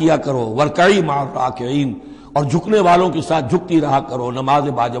سجدہ کیا کرو، ورکعی مع الراکعین اور جھکنے والوں کے ساتھ جھکتی رہا کرو، نماز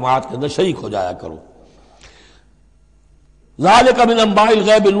باجماعت کے اندر شریک ہو جایا کرو۔ ذالک من انباء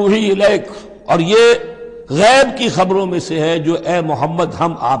الغیب نوحی الیک، اور یہ غیب کی خبروں میں سے ہے جو اے محمد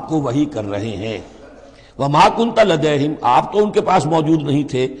ہم آپ کو وحی کر رہے ہیں۔ وما کنت لدیہم، آپ تو ان کے پاس موجود نہیں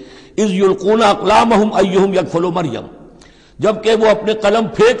تھے، اذ یلقون اقلامہم ایہم یکفل مریم، جبکہ وہ اپنے قلم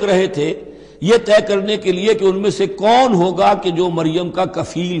پھینک رہے تھے یہ طے کرنے کے لیے کہ ان میں سے کون ہوگا کہ جو مریم کا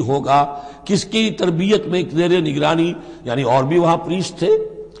کفیل ہوگا، کس کی تربیت میں زیر نگرانی، یعنی اور بھی وہاں پریسٹ تھے،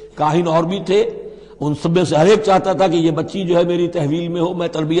 کاہن اور بھی تھے، ان سب میں سے ہر ایک چاہتا تھا کہ یہ بچی جو ہے میری تحویل میں ہو، میں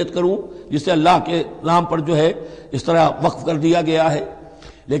تربیت کروں، جسے اللہ کے نام پر جو ہے اس طرح وقف کر دیا گیا ہے۔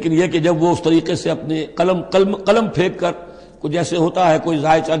 لیکن یہ کہ جب وہ اس طریقے سے اپنے قلم پھینک کر کچھ جیسے ہوتا ہے کوئی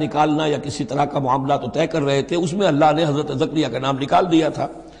ذائچہ نکالنا یا کسی طرح کا معاملہ تو طے کر رہے تھے، اس میں اللہ نے حضرت زکریا کا نام نکال دیا تھا۔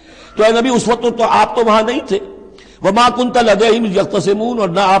 تو اے نبی اس وقت تو آپ تو وہاں نہیں تھے، وما کنت لدیہم یختصمون، اور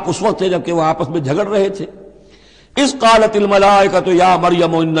نہ آپ اس وقت تھے جبکہ وہ آپس میں جھگڑ رہے تھے۔ اذ قالت الملائکۃ یا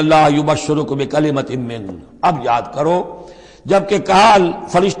مریم ان اللہ یبشرک بکلمۃ من، اب یاد کرو جب کہ کہا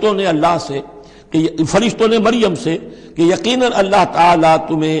فرشتوں نے اللہ سے، کہ فرشتوں نے مریم سے کہ یقیناً اللہ تعالیٰ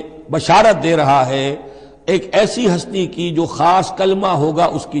تمہیں بشارت دے رہا ہے ایک ایسی ہستی کی جو خاص کلمہ ہوگا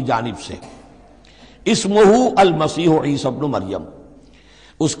اس کی جانب سے، اسمہ المسیح عیسی ابن مریم،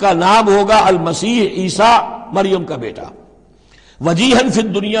 اس کا نام ہوگا المسیح عیسیٰ مریم کا بیٹا، وجیہا فی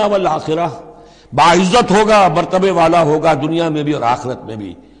الدنیا والآخرہ، باعزت ہوگا، مرتبے والا ہوگا دنیا میں بھی اور آخرت میں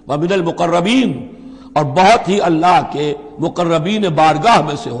بھی، ومن المقربین، اور بہت ہی اللہ کے مقربین بارگاہ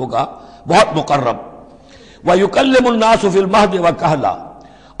میں سے ہوگا، بہت مقرب، وَيُكَلِّمُ النَّاسُ فِي الْمَهْدِ وَكَهْلًا،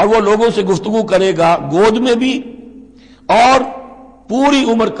 اور وہ لوگوں سے گفتگو کرے گا گود میں بھی اور پوری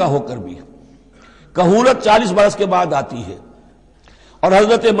عمر کا ہو کر بھی۔ کہولت 40 برس کے بعد آتی ہے، اور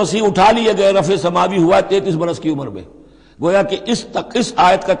حضرت مسیح اٹھا لیے گئے، رفع سماوی ہوا 33 برس کی عمر میں، گویا کہ اس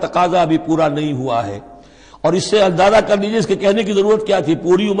آیت کا تقاضا ابھی پورا نہیں ہوا ہے، اور اس سے اندازہ کر لیجیے اس کے کہنے کی ضرورت کیا تھی،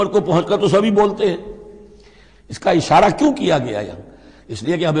 پوری عمر کو پہنچ کر تو سبھی بولتے ہیں، اس کا اشارہ کیوں کیا گیا یہاں؟ اس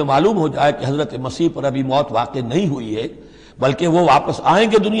لیے کہ ہمیں معلوم ہو جائے کہ حضرت مسیح پر ابھی موت واقع نہیں ہوئی ہے، بلکہ وہ واپس آئیں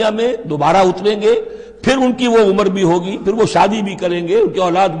گے دنیا میں، دوبارہ اتریں گے، پھر ان کی وہ عمر بھی ہوگی، پھر وہ شادی بھی کریں گے، ان کی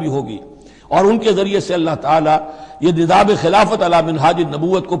اولاد بھی ہوگی، اور ان کے ذریعے سے اللہ تعالیٰ یہ نظام خلافت علی منہاج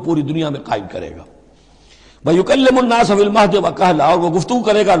النبوت کو پوری دنیا میں قائم کرے گا۔ وَيُكَلِّمُ النَّاسَ فِي الْمَهْدِ وَكَهْلًا، اور وہ گفتگو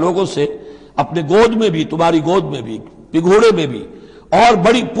کرے گا لوگوں سے اپنے گود میں بھی، تمہاری گود میں بھی، پگھوڑے میں بھی، اور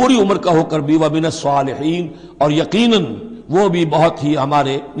بڑی پوری عمر کا ہو کر بھی، وَمِنَ الصَّالِحِينَ، اور یقیناً وہ بھی بہت ہی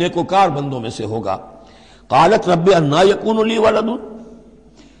ہمارے نیکوکار بندوں میں سے ہوگا۔ قالت رب انا یکون لی ولد،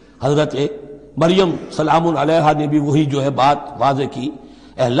 حضرت مریم سلام علیہا نے بھی وہی جو ہے بات واضح کی،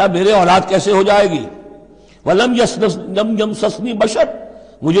 اے اللہ میرے اولاد کیسے ہو جائے گی، ولم یمسسنی بشر،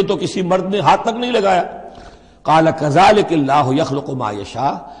 مجھے تو کسی مرد نے ہاتھ تک نہیں لگایا۔ قال کذالک اللہ یخلق ما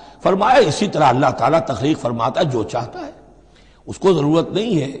یشاء، فرمایا اسی طرح اللہ تعالیٰ تخلیق فرماتا ہے جو چاہتا ہے، اس کو ضرورت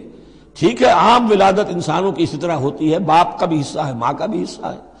نہیں ہے۔ ٹھیک ہے عام ولادت انسانوں کی اسی طرح ہوتی ہے، باپ کا بھی حصہ ہے، ماں کا بھی حصہ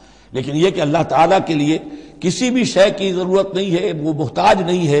ہے، لیکن یہ کہ اللہ تعالیٰ کے لیے کسی بھی شے کی ضرورت نہیں ہے، وہ محتاج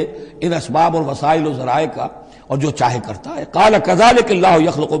نہیں ہے ان اسباب اور وسائل و ذرائع کا، اور جو چاہے کرتا ہے۔ قال کذالک اللہ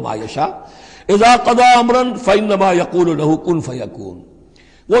یخلق ما یشاء اذا قضى امرا فانما يقول له كن فيكون،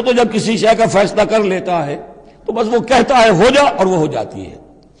 وہ تو جب کسی شے کا فیصلہ کر لیتا ہے تو بس وہ کہتا ہے ہو جا اور وہ ہو جاتی ہے۔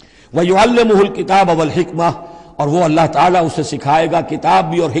 وَيُعَلِّمُهُ الْكِتَابَ وَالْحِكْمَةَ، اور وہ اللہ تعالیٰ اسے سکھائے گا کتاب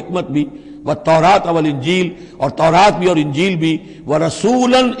بھی اور حکمت بھی، وَالتَّوْرَاةَ وَالْإِنْجِيلَ، اور تورات بھی اور انجیل بھی،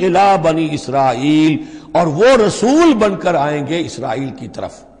 وَرَسُولًا إِلَىٰ بَنِي إِسْرَائِيل، اور وہ رسول بن کر آئیں گے اسرائیل کی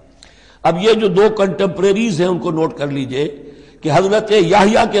طرف۔ اب یہ جو دو کنٹمپریریز ہیں ان کو نوٹ کر لیجئے کہ حضرت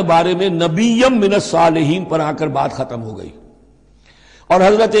یحییٰ کے بارے میں نبیم من الصالحین پر آ کر بات ختم ہو گئی، اور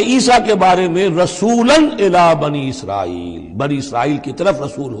حضرت عیسیٰ کے بارے میں رسولاً الی بنی اسرائیل، بنی اسرائیل کی طرف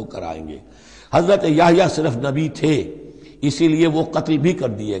رسول ہو کر آئیں گے۔ حضرت یحییٰ صرف نبی تھے، اسی لیے وہ قتل بھی کر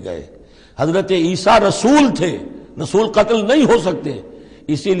دیے گئے۔ حضرت عیسیٰ رسول تھے، رسول قتل نہیں ہو سکتے،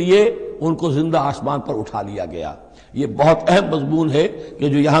 اسی لیے ان کو زندہ آسمان پر اٹھا لیا گیا۔ یہ بہت اہم مضمون ہے کہ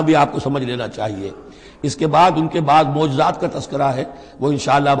جو یہاں بھی آپ کو سمجھ لینا چاہیے۔ اس کے بعد ان کے بعد معجزات کا تذکرہ ہے، وہ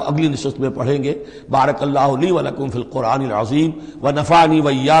انشاءاللہ اب اگلی نشست میں پڑھیں گے۔ بارک اللہ لی ولکم فی القرآن العظیم ونفعنی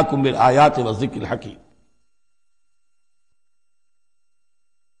وإیاکم بالآیات والذکر الحکیم۔